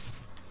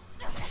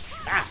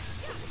 Ah!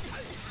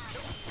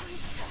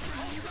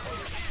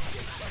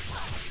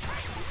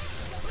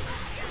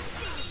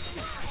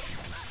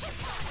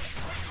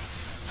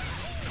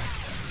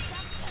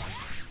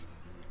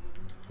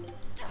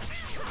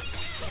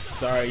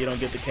 Sorry, you don't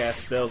get to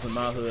cast spells in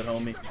my hood,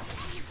 homie.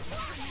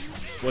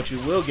 What you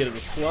will get is a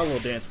swallow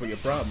dance for your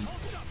problem.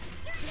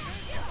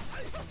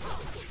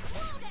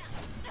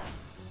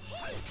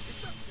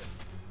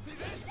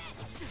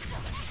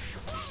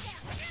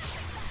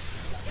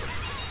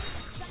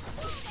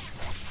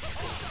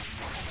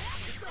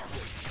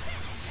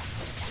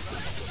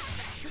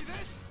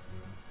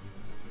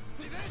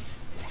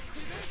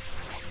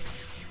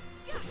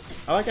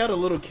 I like how the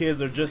little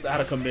kids are just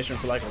out of commission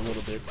for like a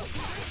little bit.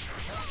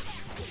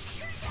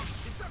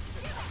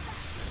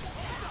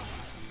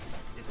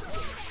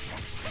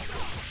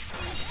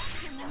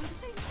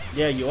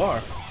 Yeah, you are.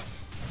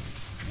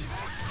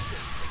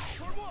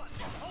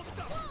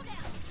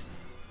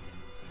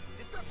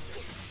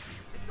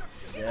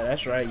 Yeah,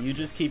 that's right. You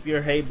just keep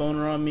your hate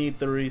boner on me,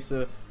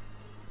 Theresa.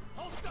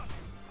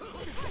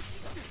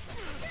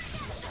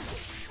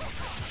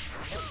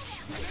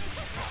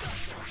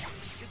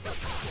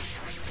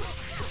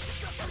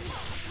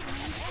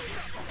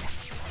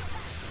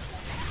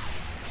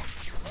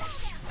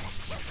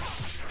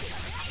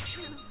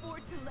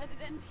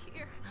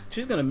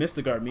 She's gonna miss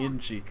the guard me,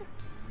 isn't she?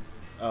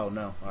 Oh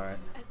no, alright.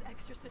 As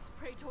Exorcist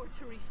Praetor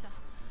Teresa,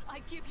 I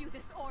give you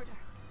this order.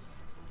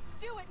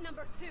 Do it,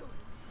 number 2.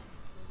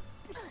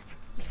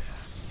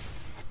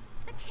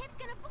 The kid's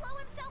gonna blow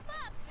himself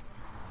up!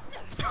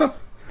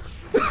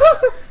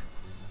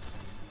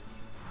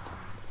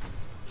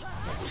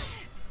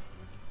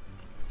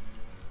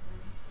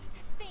 To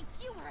think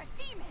you were a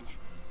demon!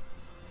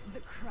 The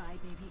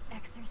crybaby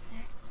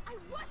exorcist. I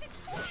wasn't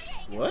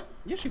trying! What?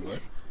 Yeah, she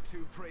was.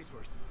 2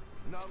 praetors.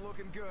 Not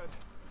looking good.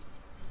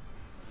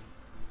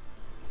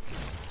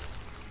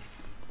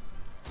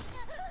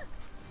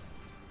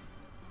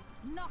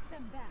 Knock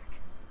them back.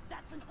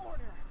 That's an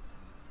order.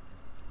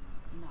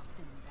 Knock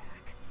them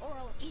back, or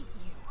I'll eat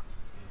you.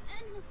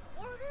 An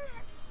order?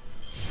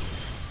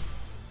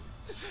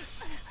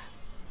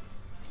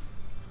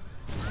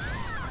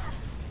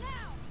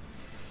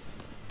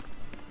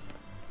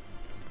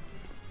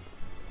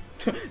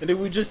 And then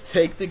we just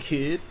take the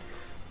kid.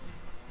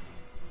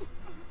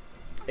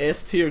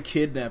 S-tier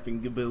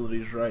kidnapping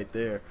abilities right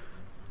there.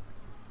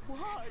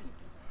 Why?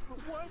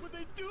 Why would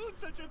they do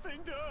such a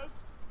thing to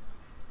us?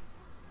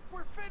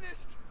 We're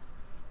finished!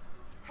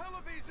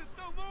 Hellawes is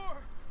no more!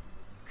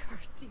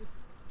 Curse you.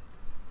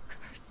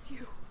 Curse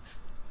you.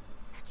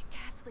 Such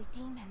ghastly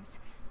demons.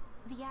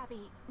 The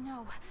Abbey,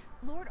 no.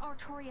 Lord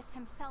Artorius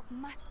himself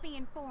must be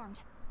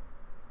informed.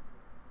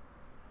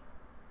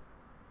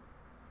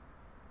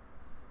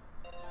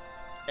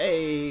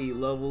 Hey,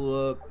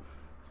 level up.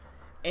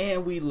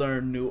 And we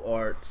learn new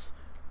arts.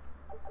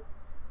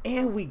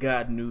 And we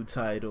got new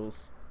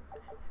titles.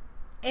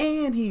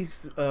 And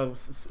he's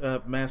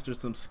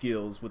mastered some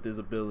skills with his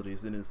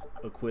abilities and his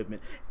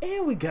equipment.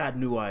 And we got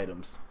new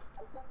items.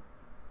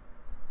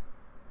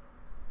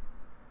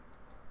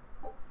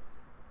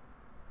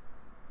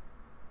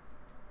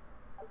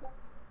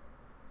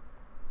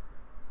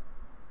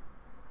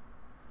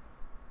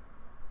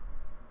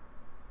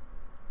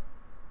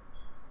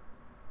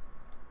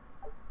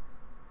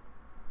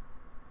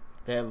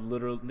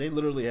 They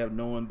literally have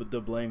no one but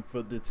to blame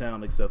for the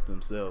town except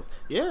themselves.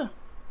 Yeah.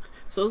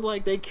 So it's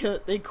like they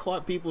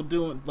caught people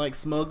doing like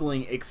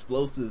smuggling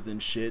explosives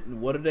and shit,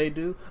 and what did they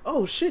do?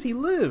 Oh shit, he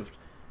lived.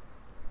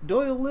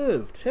 Doyle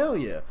lived. Hell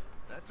yeah.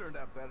 That turned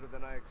out better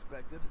than I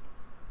expected.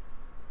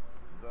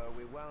 Though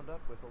we wound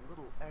up with a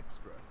little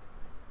extra.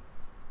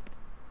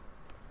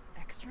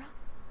 Extra?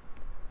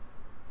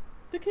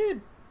 The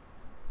kid.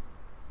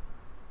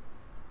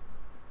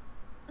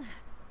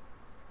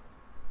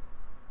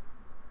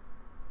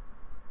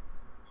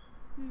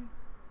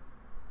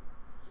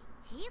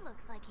 He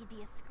looks like he'd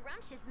be a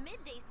scrumptious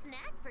midday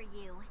snack for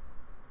you.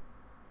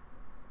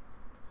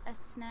 A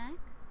snack?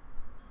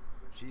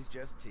 She's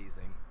just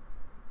teasing.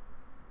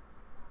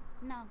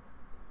 No.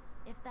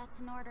 If that's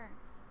an order,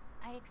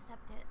 I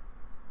accept it.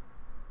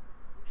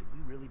 Should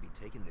we really be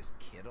taking this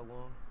kid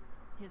along?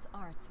 His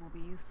arts will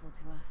be useful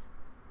to us,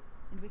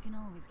 and we can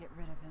always get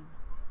rid of him.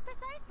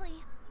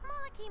 Precisely.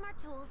 Malakim are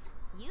tools.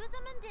 Use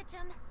them and ditch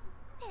them.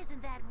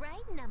 Isn't that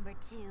right, number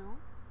 2?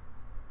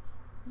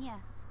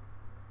 Yes.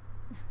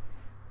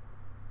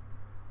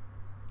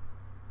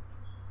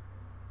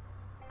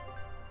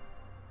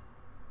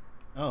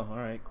 Oh,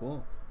 alright,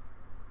 cool.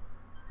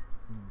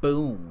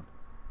 Boom.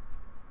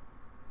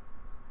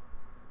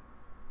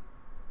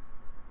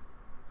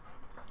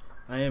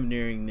 I am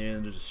nearing the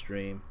end of the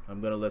stream.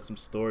 I'm gonna let some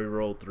story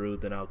roll through,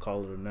 then I'll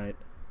call it a night.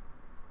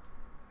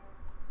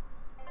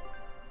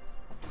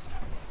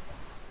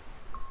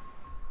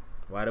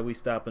 Why do we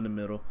stop in the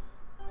middle?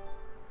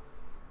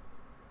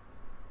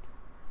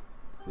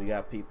 We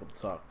got people to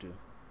talk to.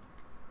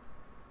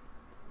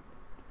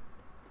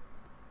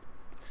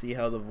 See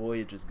how the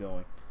voyage is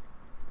going.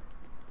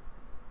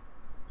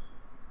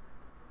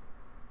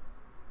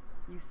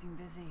 seem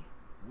busy.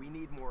 We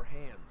need more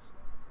hands.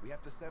 We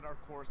have to set our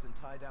course and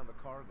tie down the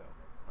cargo.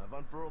 I've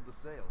unfurled the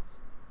sails.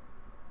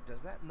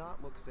 Does that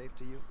not look safe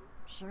to you?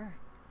 Sure.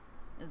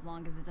 As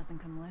long as it doesn't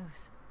come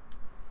loose.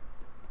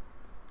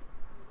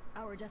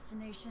 Our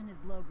destination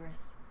is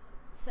Logris.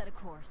 Set a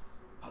course.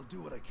 I'll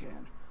do what I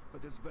can,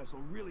 but this vessel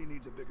really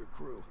needs a bigger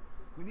crew.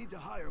 We need to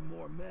hire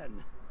more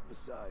men.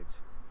 Besides,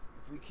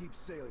 if we keep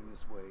sailing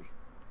this way...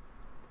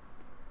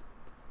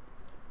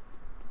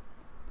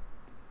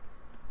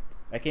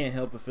 I can't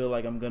help but feel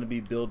like I'm gonna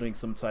be building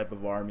some type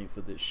of army for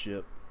this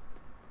ship.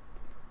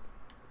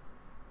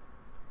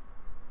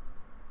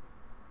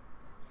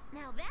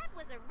 Now that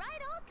was a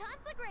right old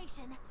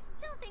conflagration.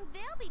 Don't think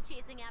they'll be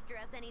chasing after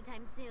us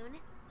anytime soon.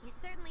 You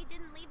certainly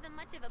didn't leave them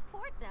much of a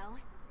port, though.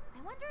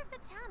 I wonder if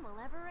the town will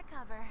ever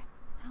recover.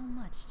 How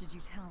much did you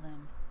tell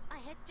them? I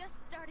had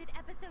just started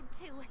episode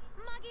 2,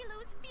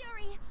 Magilu's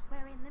Fury,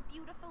 wherein the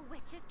beautiful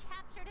witch is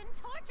captured and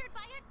tortured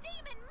by a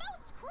demon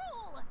most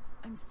cruel!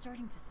 I'm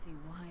starting to see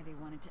why they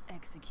wanted to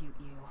execute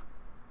you.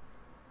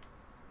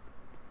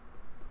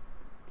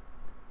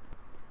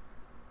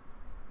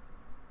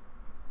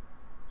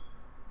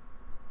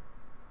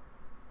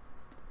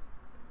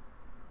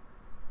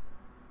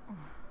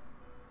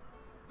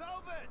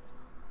 Velvet!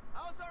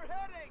 How's our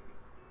heading?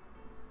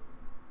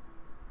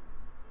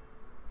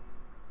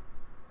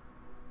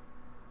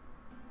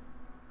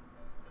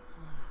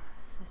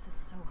 This is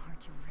so hard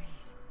to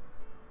read.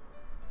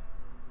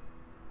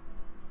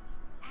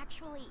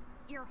 Actually,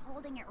 you're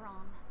holding it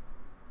wrong.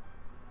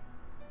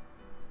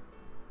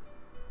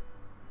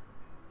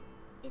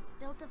 It's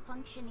built to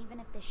function even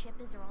if the ship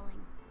is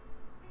rolling.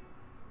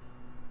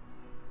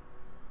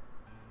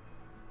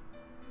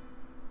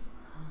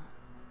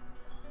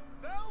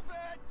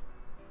 Velvet!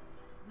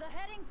 The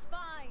heading's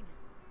fine!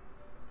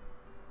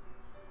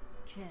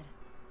 Kid,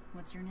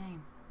 what's your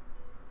name?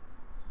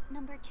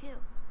 Number 2.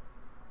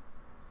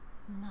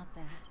 Not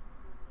that.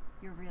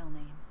 Your real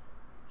name.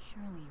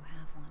 Surely you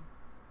have one.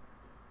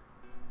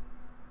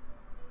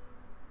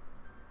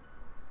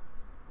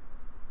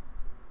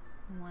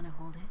 Wanna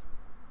hold it?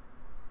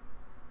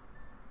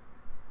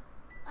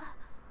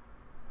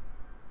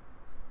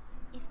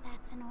 If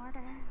that's an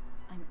order...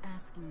 I'm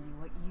asking you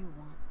what you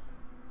want.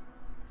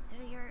 So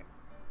you're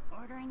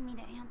ordering me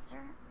to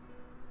answer?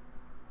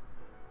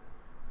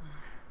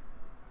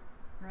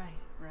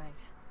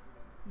 Right.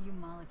 You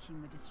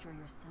Malakim would destroy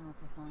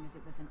yourselves as long as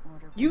it was an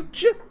order. You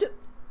just...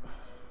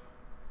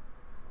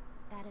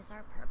 That is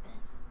our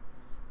purpose.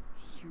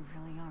 You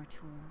really are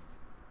tools.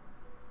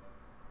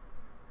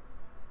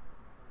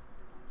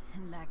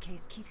 In that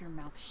case, keep your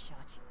mouth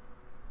shut.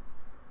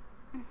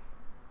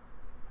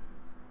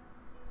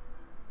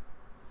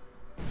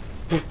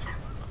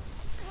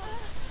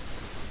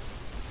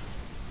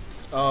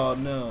 Oh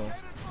no.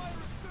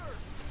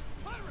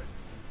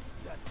 Pirates!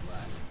 That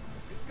flag.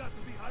 It's got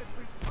to be High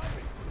Fleet's pirate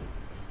crew.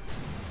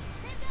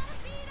 They've got a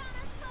bead on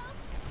us,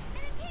 folks!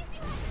 And in case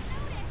you haven't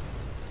noticed,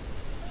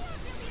 we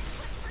aren't really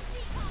equipped for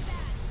sea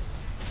combat!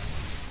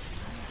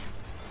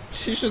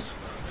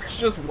 She's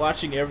just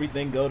watching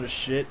everything go to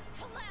shit.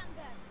 To land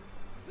them!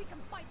 We can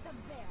fight them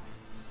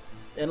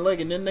there! And look,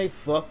 and then they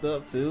fucked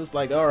up too. It's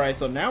like, alright,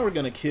 so now we're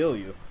gonna kill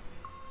you.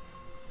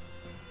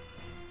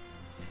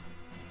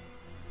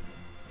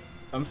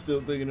 I'm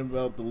still thinking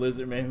about the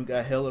lizard man who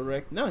got hella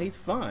wrecked. No, he's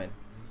fine.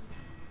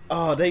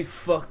 Oh, they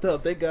fucked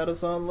up. They got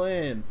us on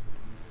land.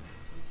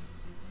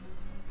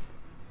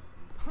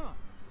 Huh. Well,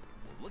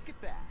 look at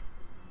that.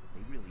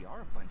 They really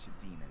are a bunch of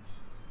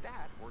demons.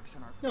 That works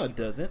in our favor. No, it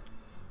doesn't.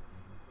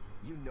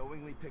 You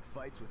knowingly pick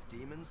fights with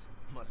demons?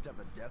 Must have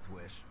a death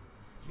wish.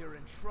 You're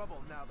in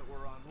trouble now that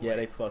we're on land. Yeah,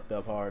 they fucked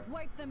up hard.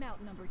 Wipe them out,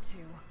 number 2.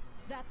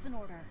 That's an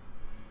order.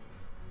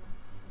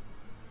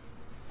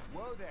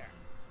 Whoa there.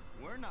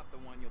 We're not the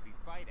one you'll be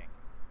fighting.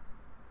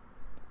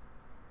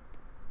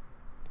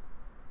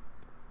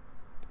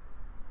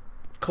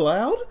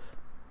 Cloud?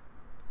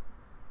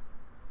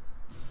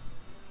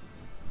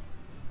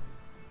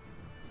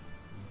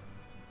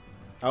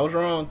 I was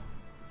wrong.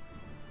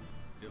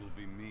 It'll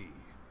be me.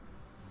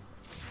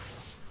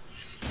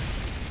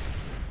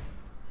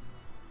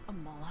 A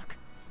Moloch?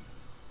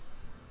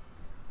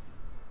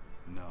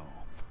 No,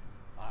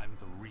 I'm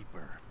the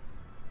Reaper.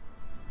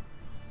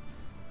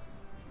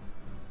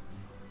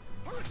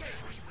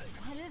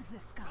 What is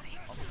this guy?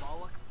 A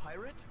Moloch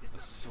pirate? A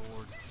sword,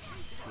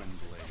 twin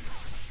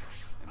blades,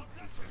 and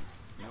paper.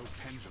 No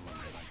pendulum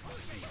that I can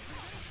see.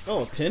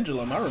 Oh, a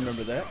pendulum. I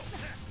remember that.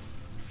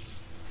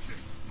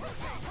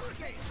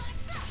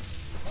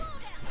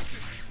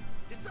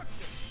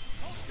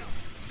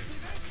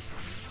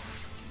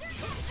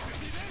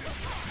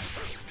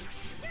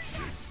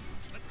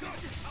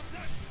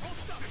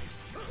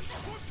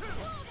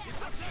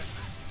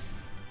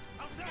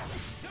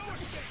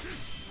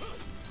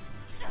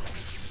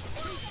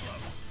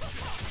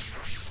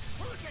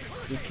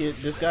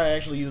 This guy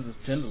actually uses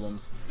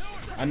pendulums.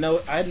 I know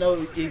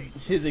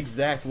his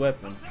exact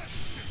weapon.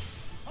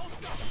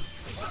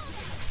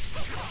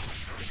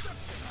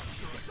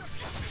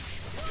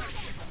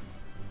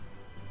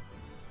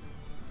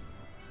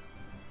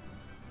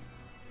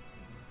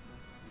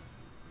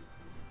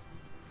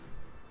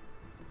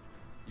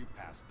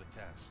 pass the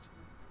test.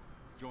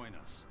 Join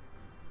us.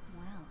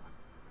 Well,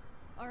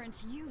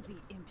 aren't you the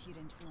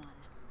impudent one?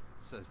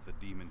 Says the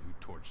demon who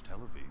torched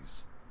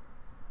Hellawes.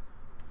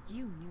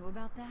 You knew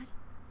about that?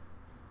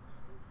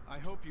 I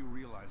hope you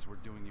realize we're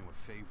doing you a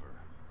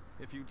favor.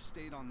 If you'd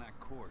stayed on that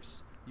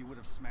course, you would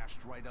have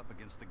smashed right up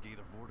against the gate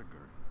of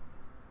Vortigern.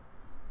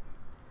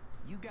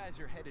 You guys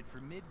are headed for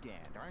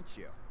Midgand, aren't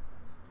you?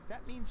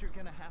 That means you're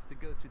gonna have to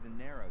go through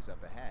the Narrows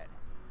up ahead.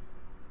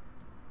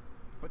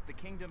 But the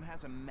kingdom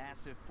has a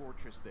massive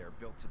fortress there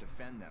built to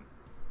defend them,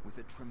 with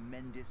a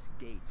tremendous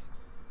gate.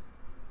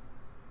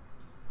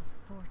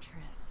 A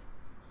fortress.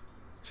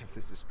 If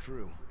this is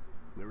true,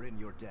 we're in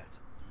your debt.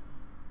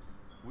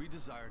 We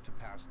desire to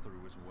pass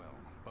through as well,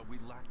 but we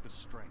lack the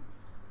strength.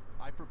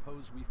 I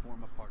propose we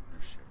form a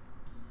partnership.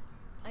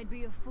 I'd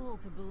be a fool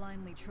to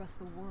blindly trust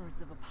the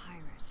words of a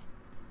pirate.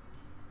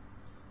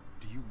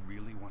 Do you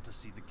really want to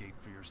see the gate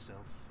for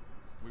yourself?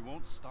 We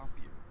won't stop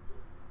you.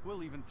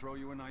 We'll even throw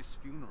you a nice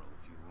funeral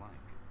if you like.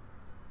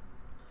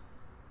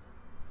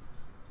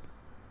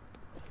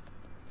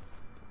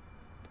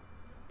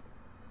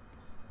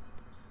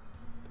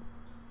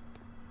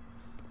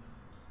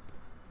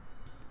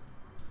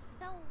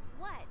 So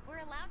what? We're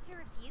allowed to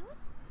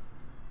refuse?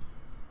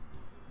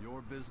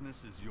 Your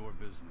business is your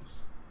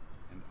business,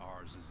 and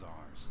ours is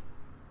ours.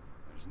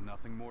 There's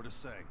nothing more to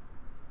say.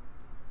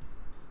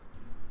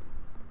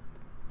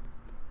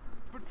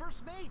 But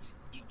First Mate,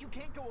 you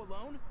can't go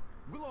alone.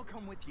 We'll all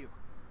come with you.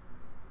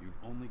 You'd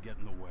only get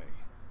in the way.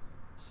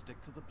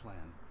 Stick to the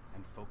plan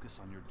and focus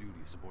on your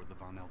duties aboard the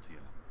Von Eltia.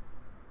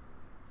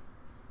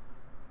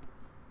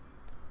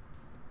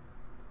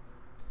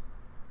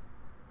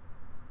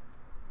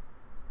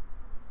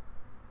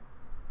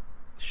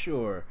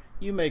 Sure,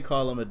 you may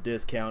call him a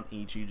discount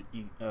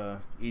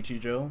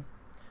Ichijo.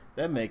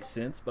 That makes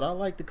sense, but I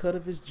like the cut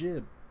of his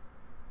jib.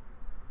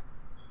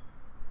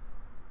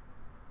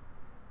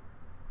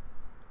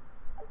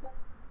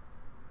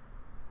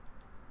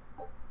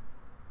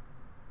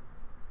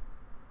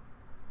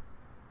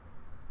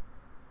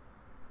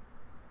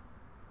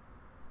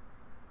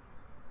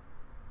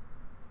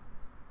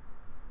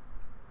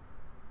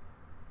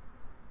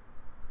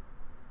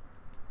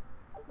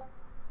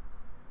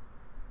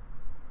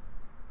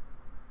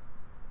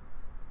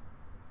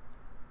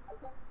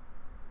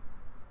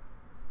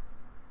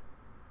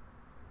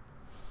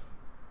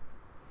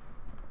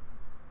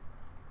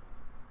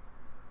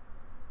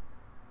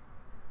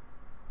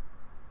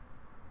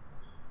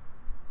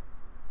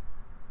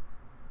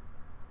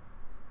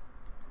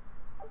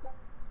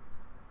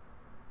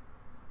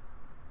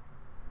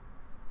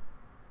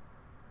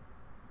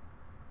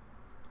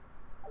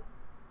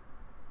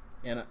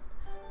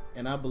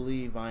 And I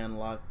believe I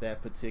unlocked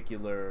that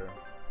particular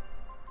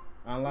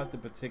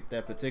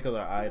that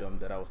particular item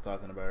that I was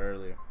talking about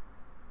earlier.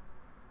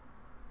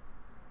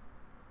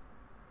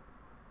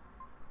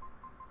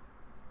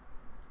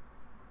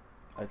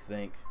 I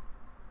think.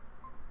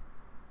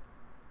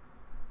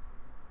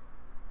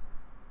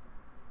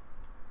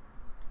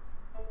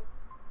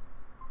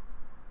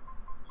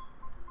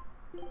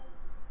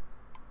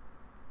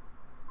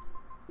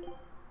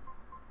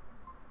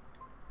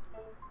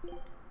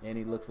 And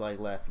he looks like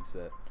Laffy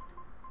said.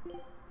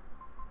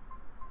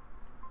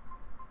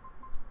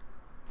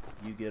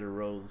 You get a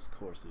rose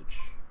corsage.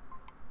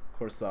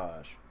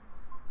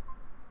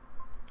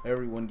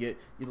 Everyone get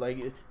you like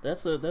it.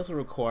 That's a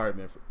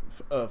requirement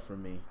for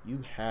me.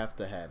 You have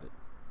to have it.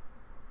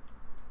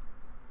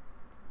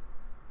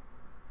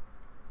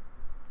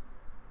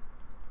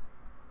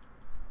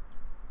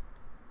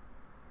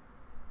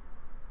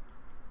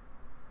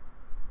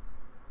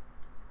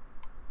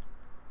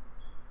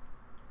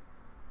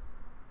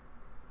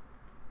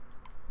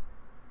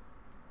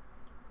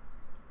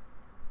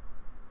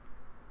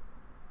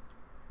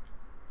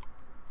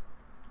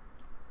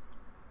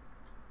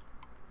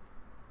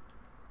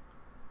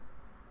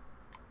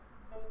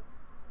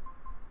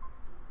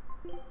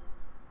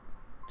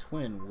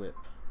 Twin whip.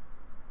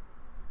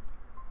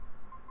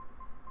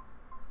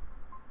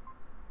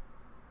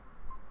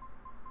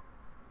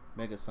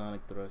 Megasonic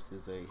thrust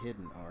is a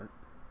hidden art.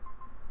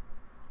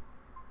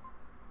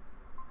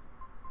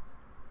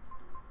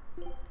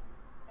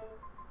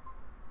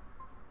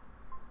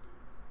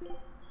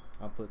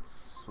 I'll put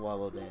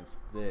Swallow Dance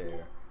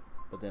there,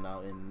 but then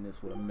I'll end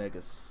this with a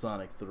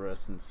Megasonic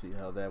thrust and see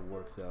how that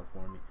works out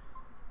for me.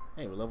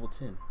 Hey, we're level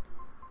 10.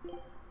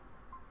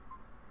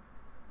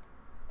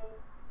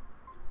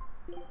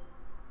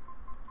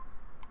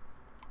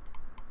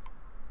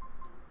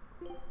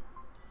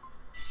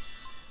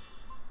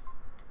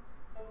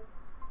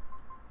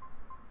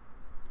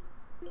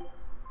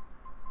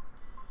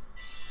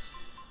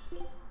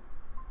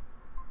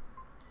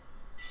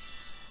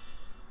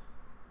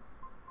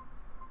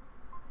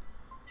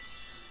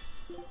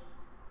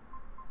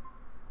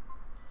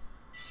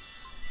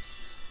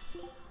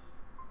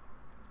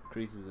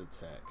 Increases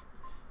attack.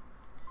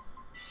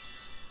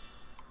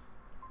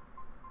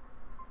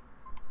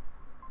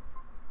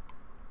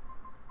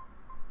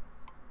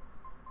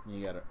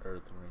 You got an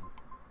earth ring.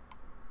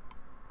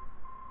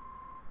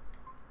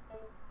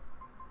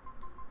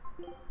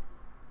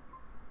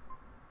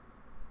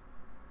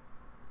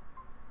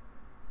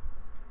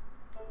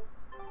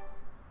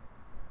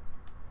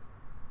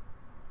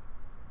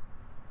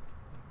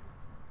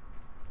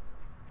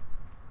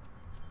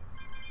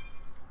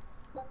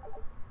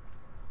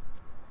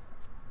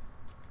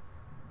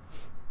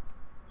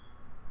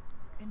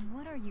 And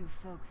what are you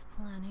folks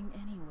planning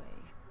anyway?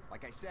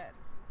 Like I said,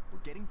 we're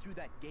getting through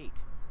that gate.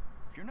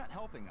 If you're not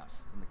helping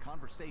us, then the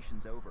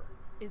conversation's over.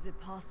 Is it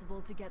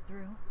possible to get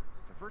through?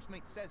 If the first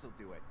mate says he'll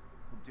do it,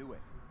 he'll do it.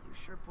 You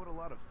sure put a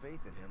lot of faith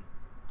in him.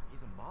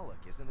 He's a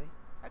Moloch, isn't he?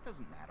 That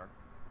doesn't matter.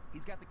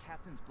 He's got the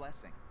captain's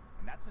blessing,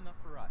 and that's enough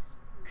for us.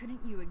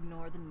 Couldn't you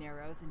ignore the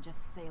Narrows and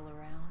just sail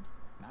around?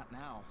 Not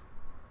now.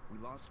 We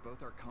lost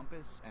both our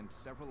compass and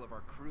several of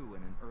our crew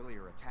in an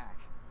earlier attack.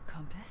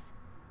 Compass?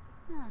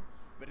 Huh.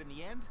 But in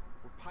the end,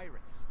 we're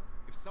pirates.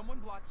 If someone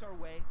blocks our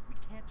way, we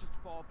can't just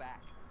fall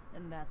back.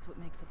 And that's what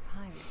makes a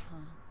pirate, huh?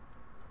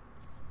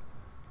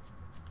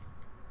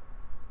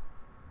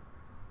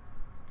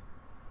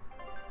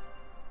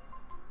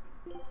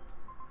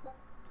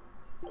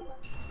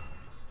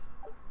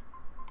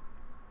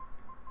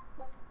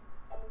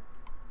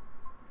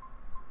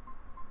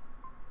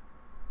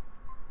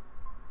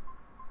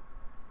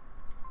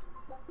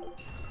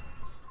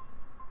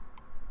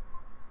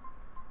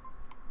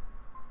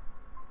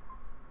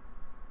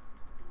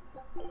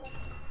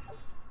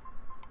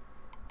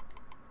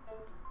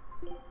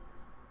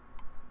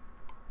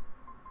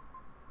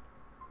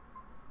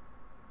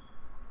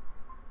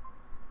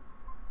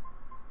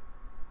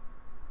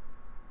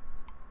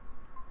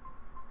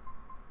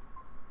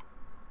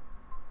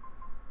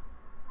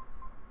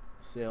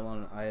 Sell on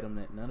an item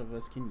that none of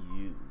us can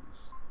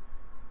use.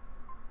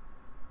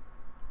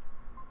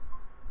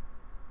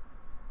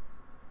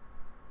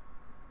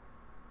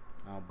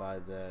 I'll buy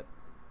that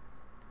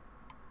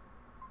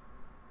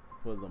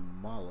for the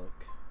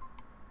Moloch.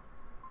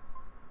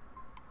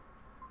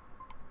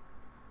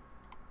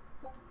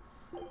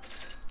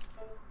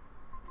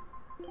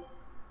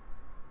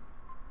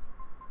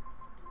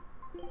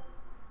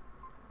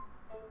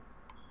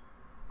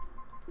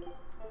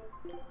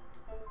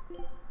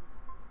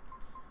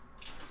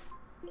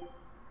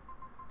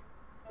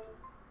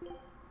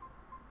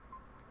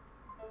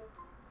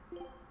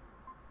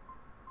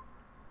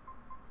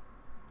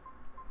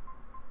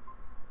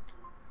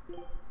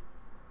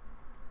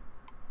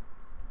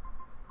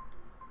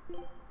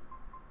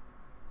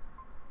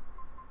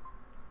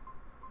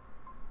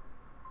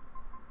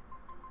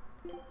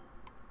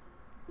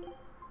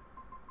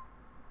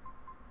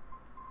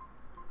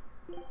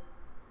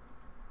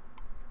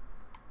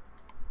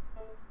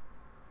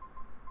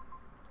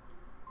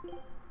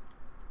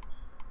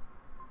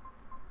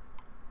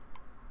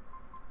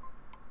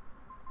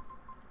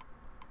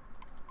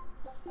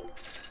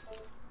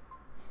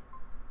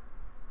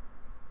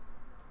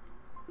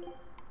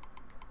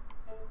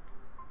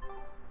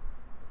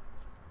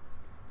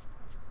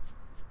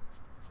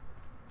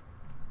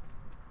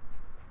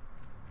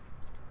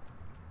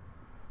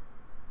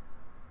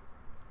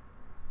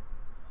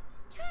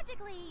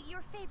 Tragically,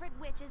 your favorite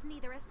witch is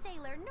neither a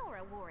sailor nor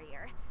a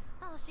warrior.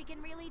 All she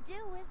can really do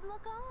is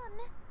look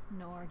on.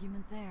 No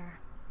argument there.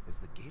 Is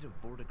the Gate of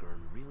Vortigern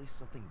really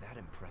something that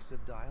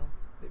impressive, Dial?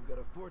 They've got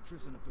a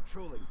fortress and a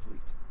patrolling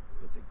fleet,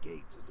 but the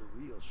gate is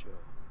the real show.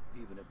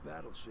 Even a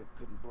battleship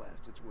couldn't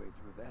blast its way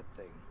through that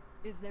thing.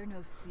 Is there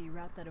no sea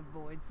route that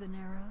avoids the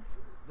Narrows?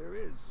 There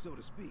is, so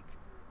to speak,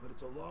 but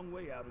it's a long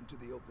way out into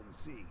the open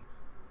sea.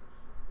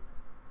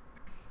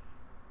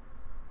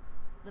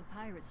 The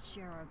pirates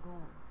share our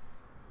goal.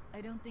 I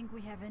don't think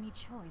we have any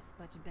choice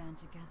but to band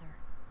together.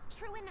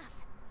 True enough.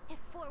 If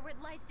forward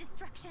lies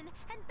destruction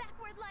and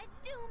backward lies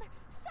doom,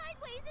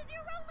 sideways is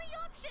your only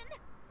option!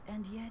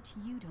 And yet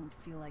you don't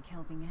feel like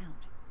helping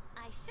out.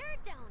 I sure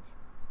don't.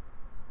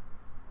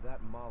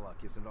 That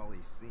Moloch isn't all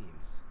he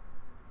seems.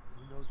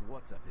 Who knows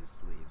what's up his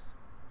sleeves?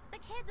 The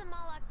kid's a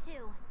Moloch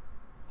too.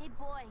 Hey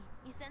boy,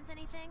 you sense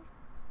anything?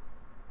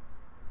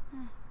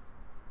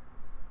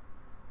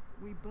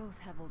 We both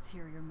have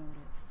ulterior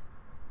motives.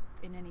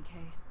 In any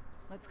case,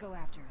 let's go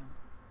after him.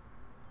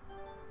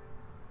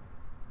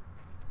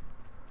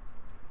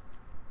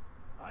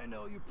 I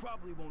know you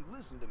probably won't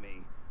listen to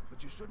me,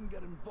 but you shouldn't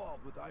get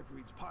involved with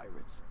Ifrit's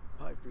pirates.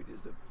 Ifrit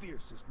is the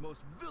fiercest,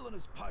 most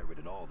villainous pirate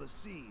in all the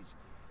seas.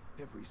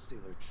 Every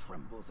sailor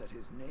trembles at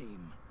his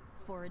name.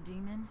 For a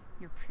demon,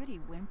 you're pretty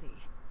wimpy.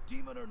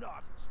 Demon or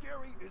not,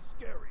 scary is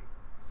scary.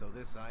 So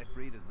this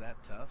Ifrit is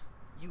that tough?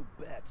 You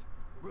bet.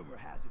 Rumor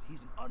has it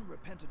he's an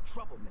unrepentant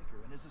troublemaker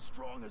and is as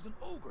strong as an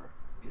ogre.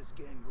 His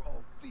gang were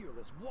all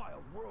fearless,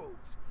 wild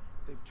rogues.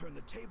 They've turned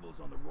the tables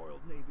on the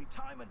Royal Navy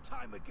time and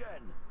time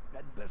again.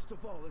 And best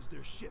of all is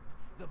their ship,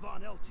 the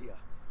Von Eltia.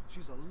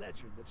 She's a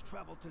legend that's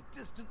traveled to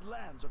distant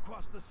lands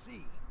across the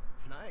sea.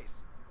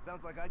 Nice.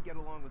 Sounds like I'd get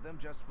along with them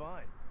just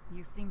fine.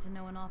 You seem to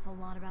know an awful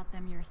lot about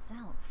them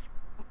yourself.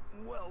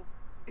 Well,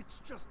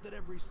 it's just that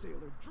every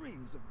sailor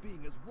dreams of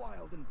being as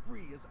wild and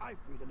free as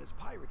Ifrit and his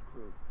pirate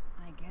crew.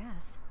 I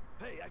guess.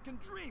 Hey, I can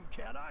dream,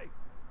 can't I?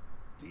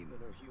 Demon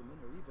or human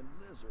or even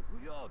lizard,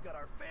 we all got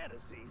our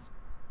fantasies.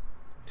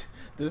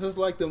 This is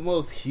like the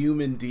most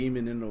human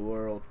demon in the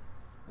world.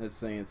 That's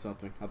saying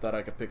something. I thought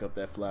I could pick up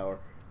that flower.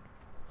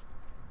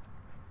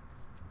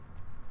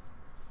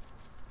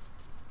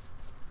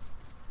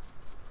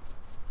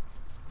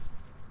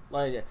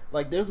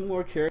 Like there's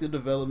more character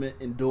development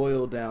in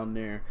Doyle down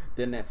there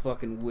than that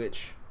fucking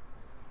witch.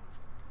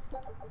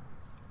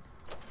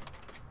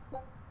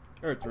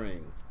 Earth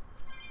ring.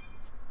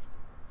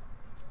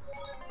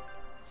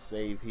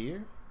 Save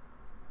here.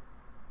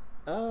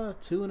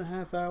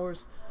 2.5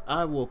 hours.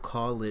 I will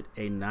call it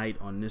a night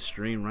on this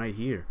stream right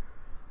here.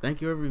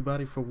 Thank you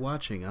everybody for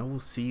watching. I will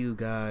see you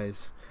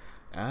guys.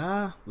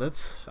 I'll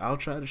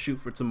try to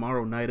shoot for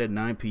tomorrow night at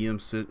 9 p.m.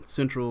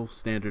 Central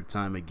Standard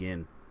Time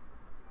again.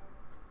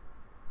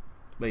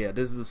 But yeah,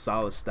 this is a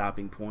solid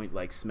stopping point,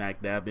 like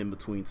smack dab in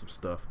between some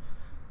stuff.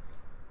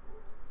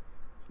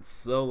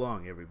 So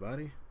long,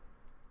 everybody.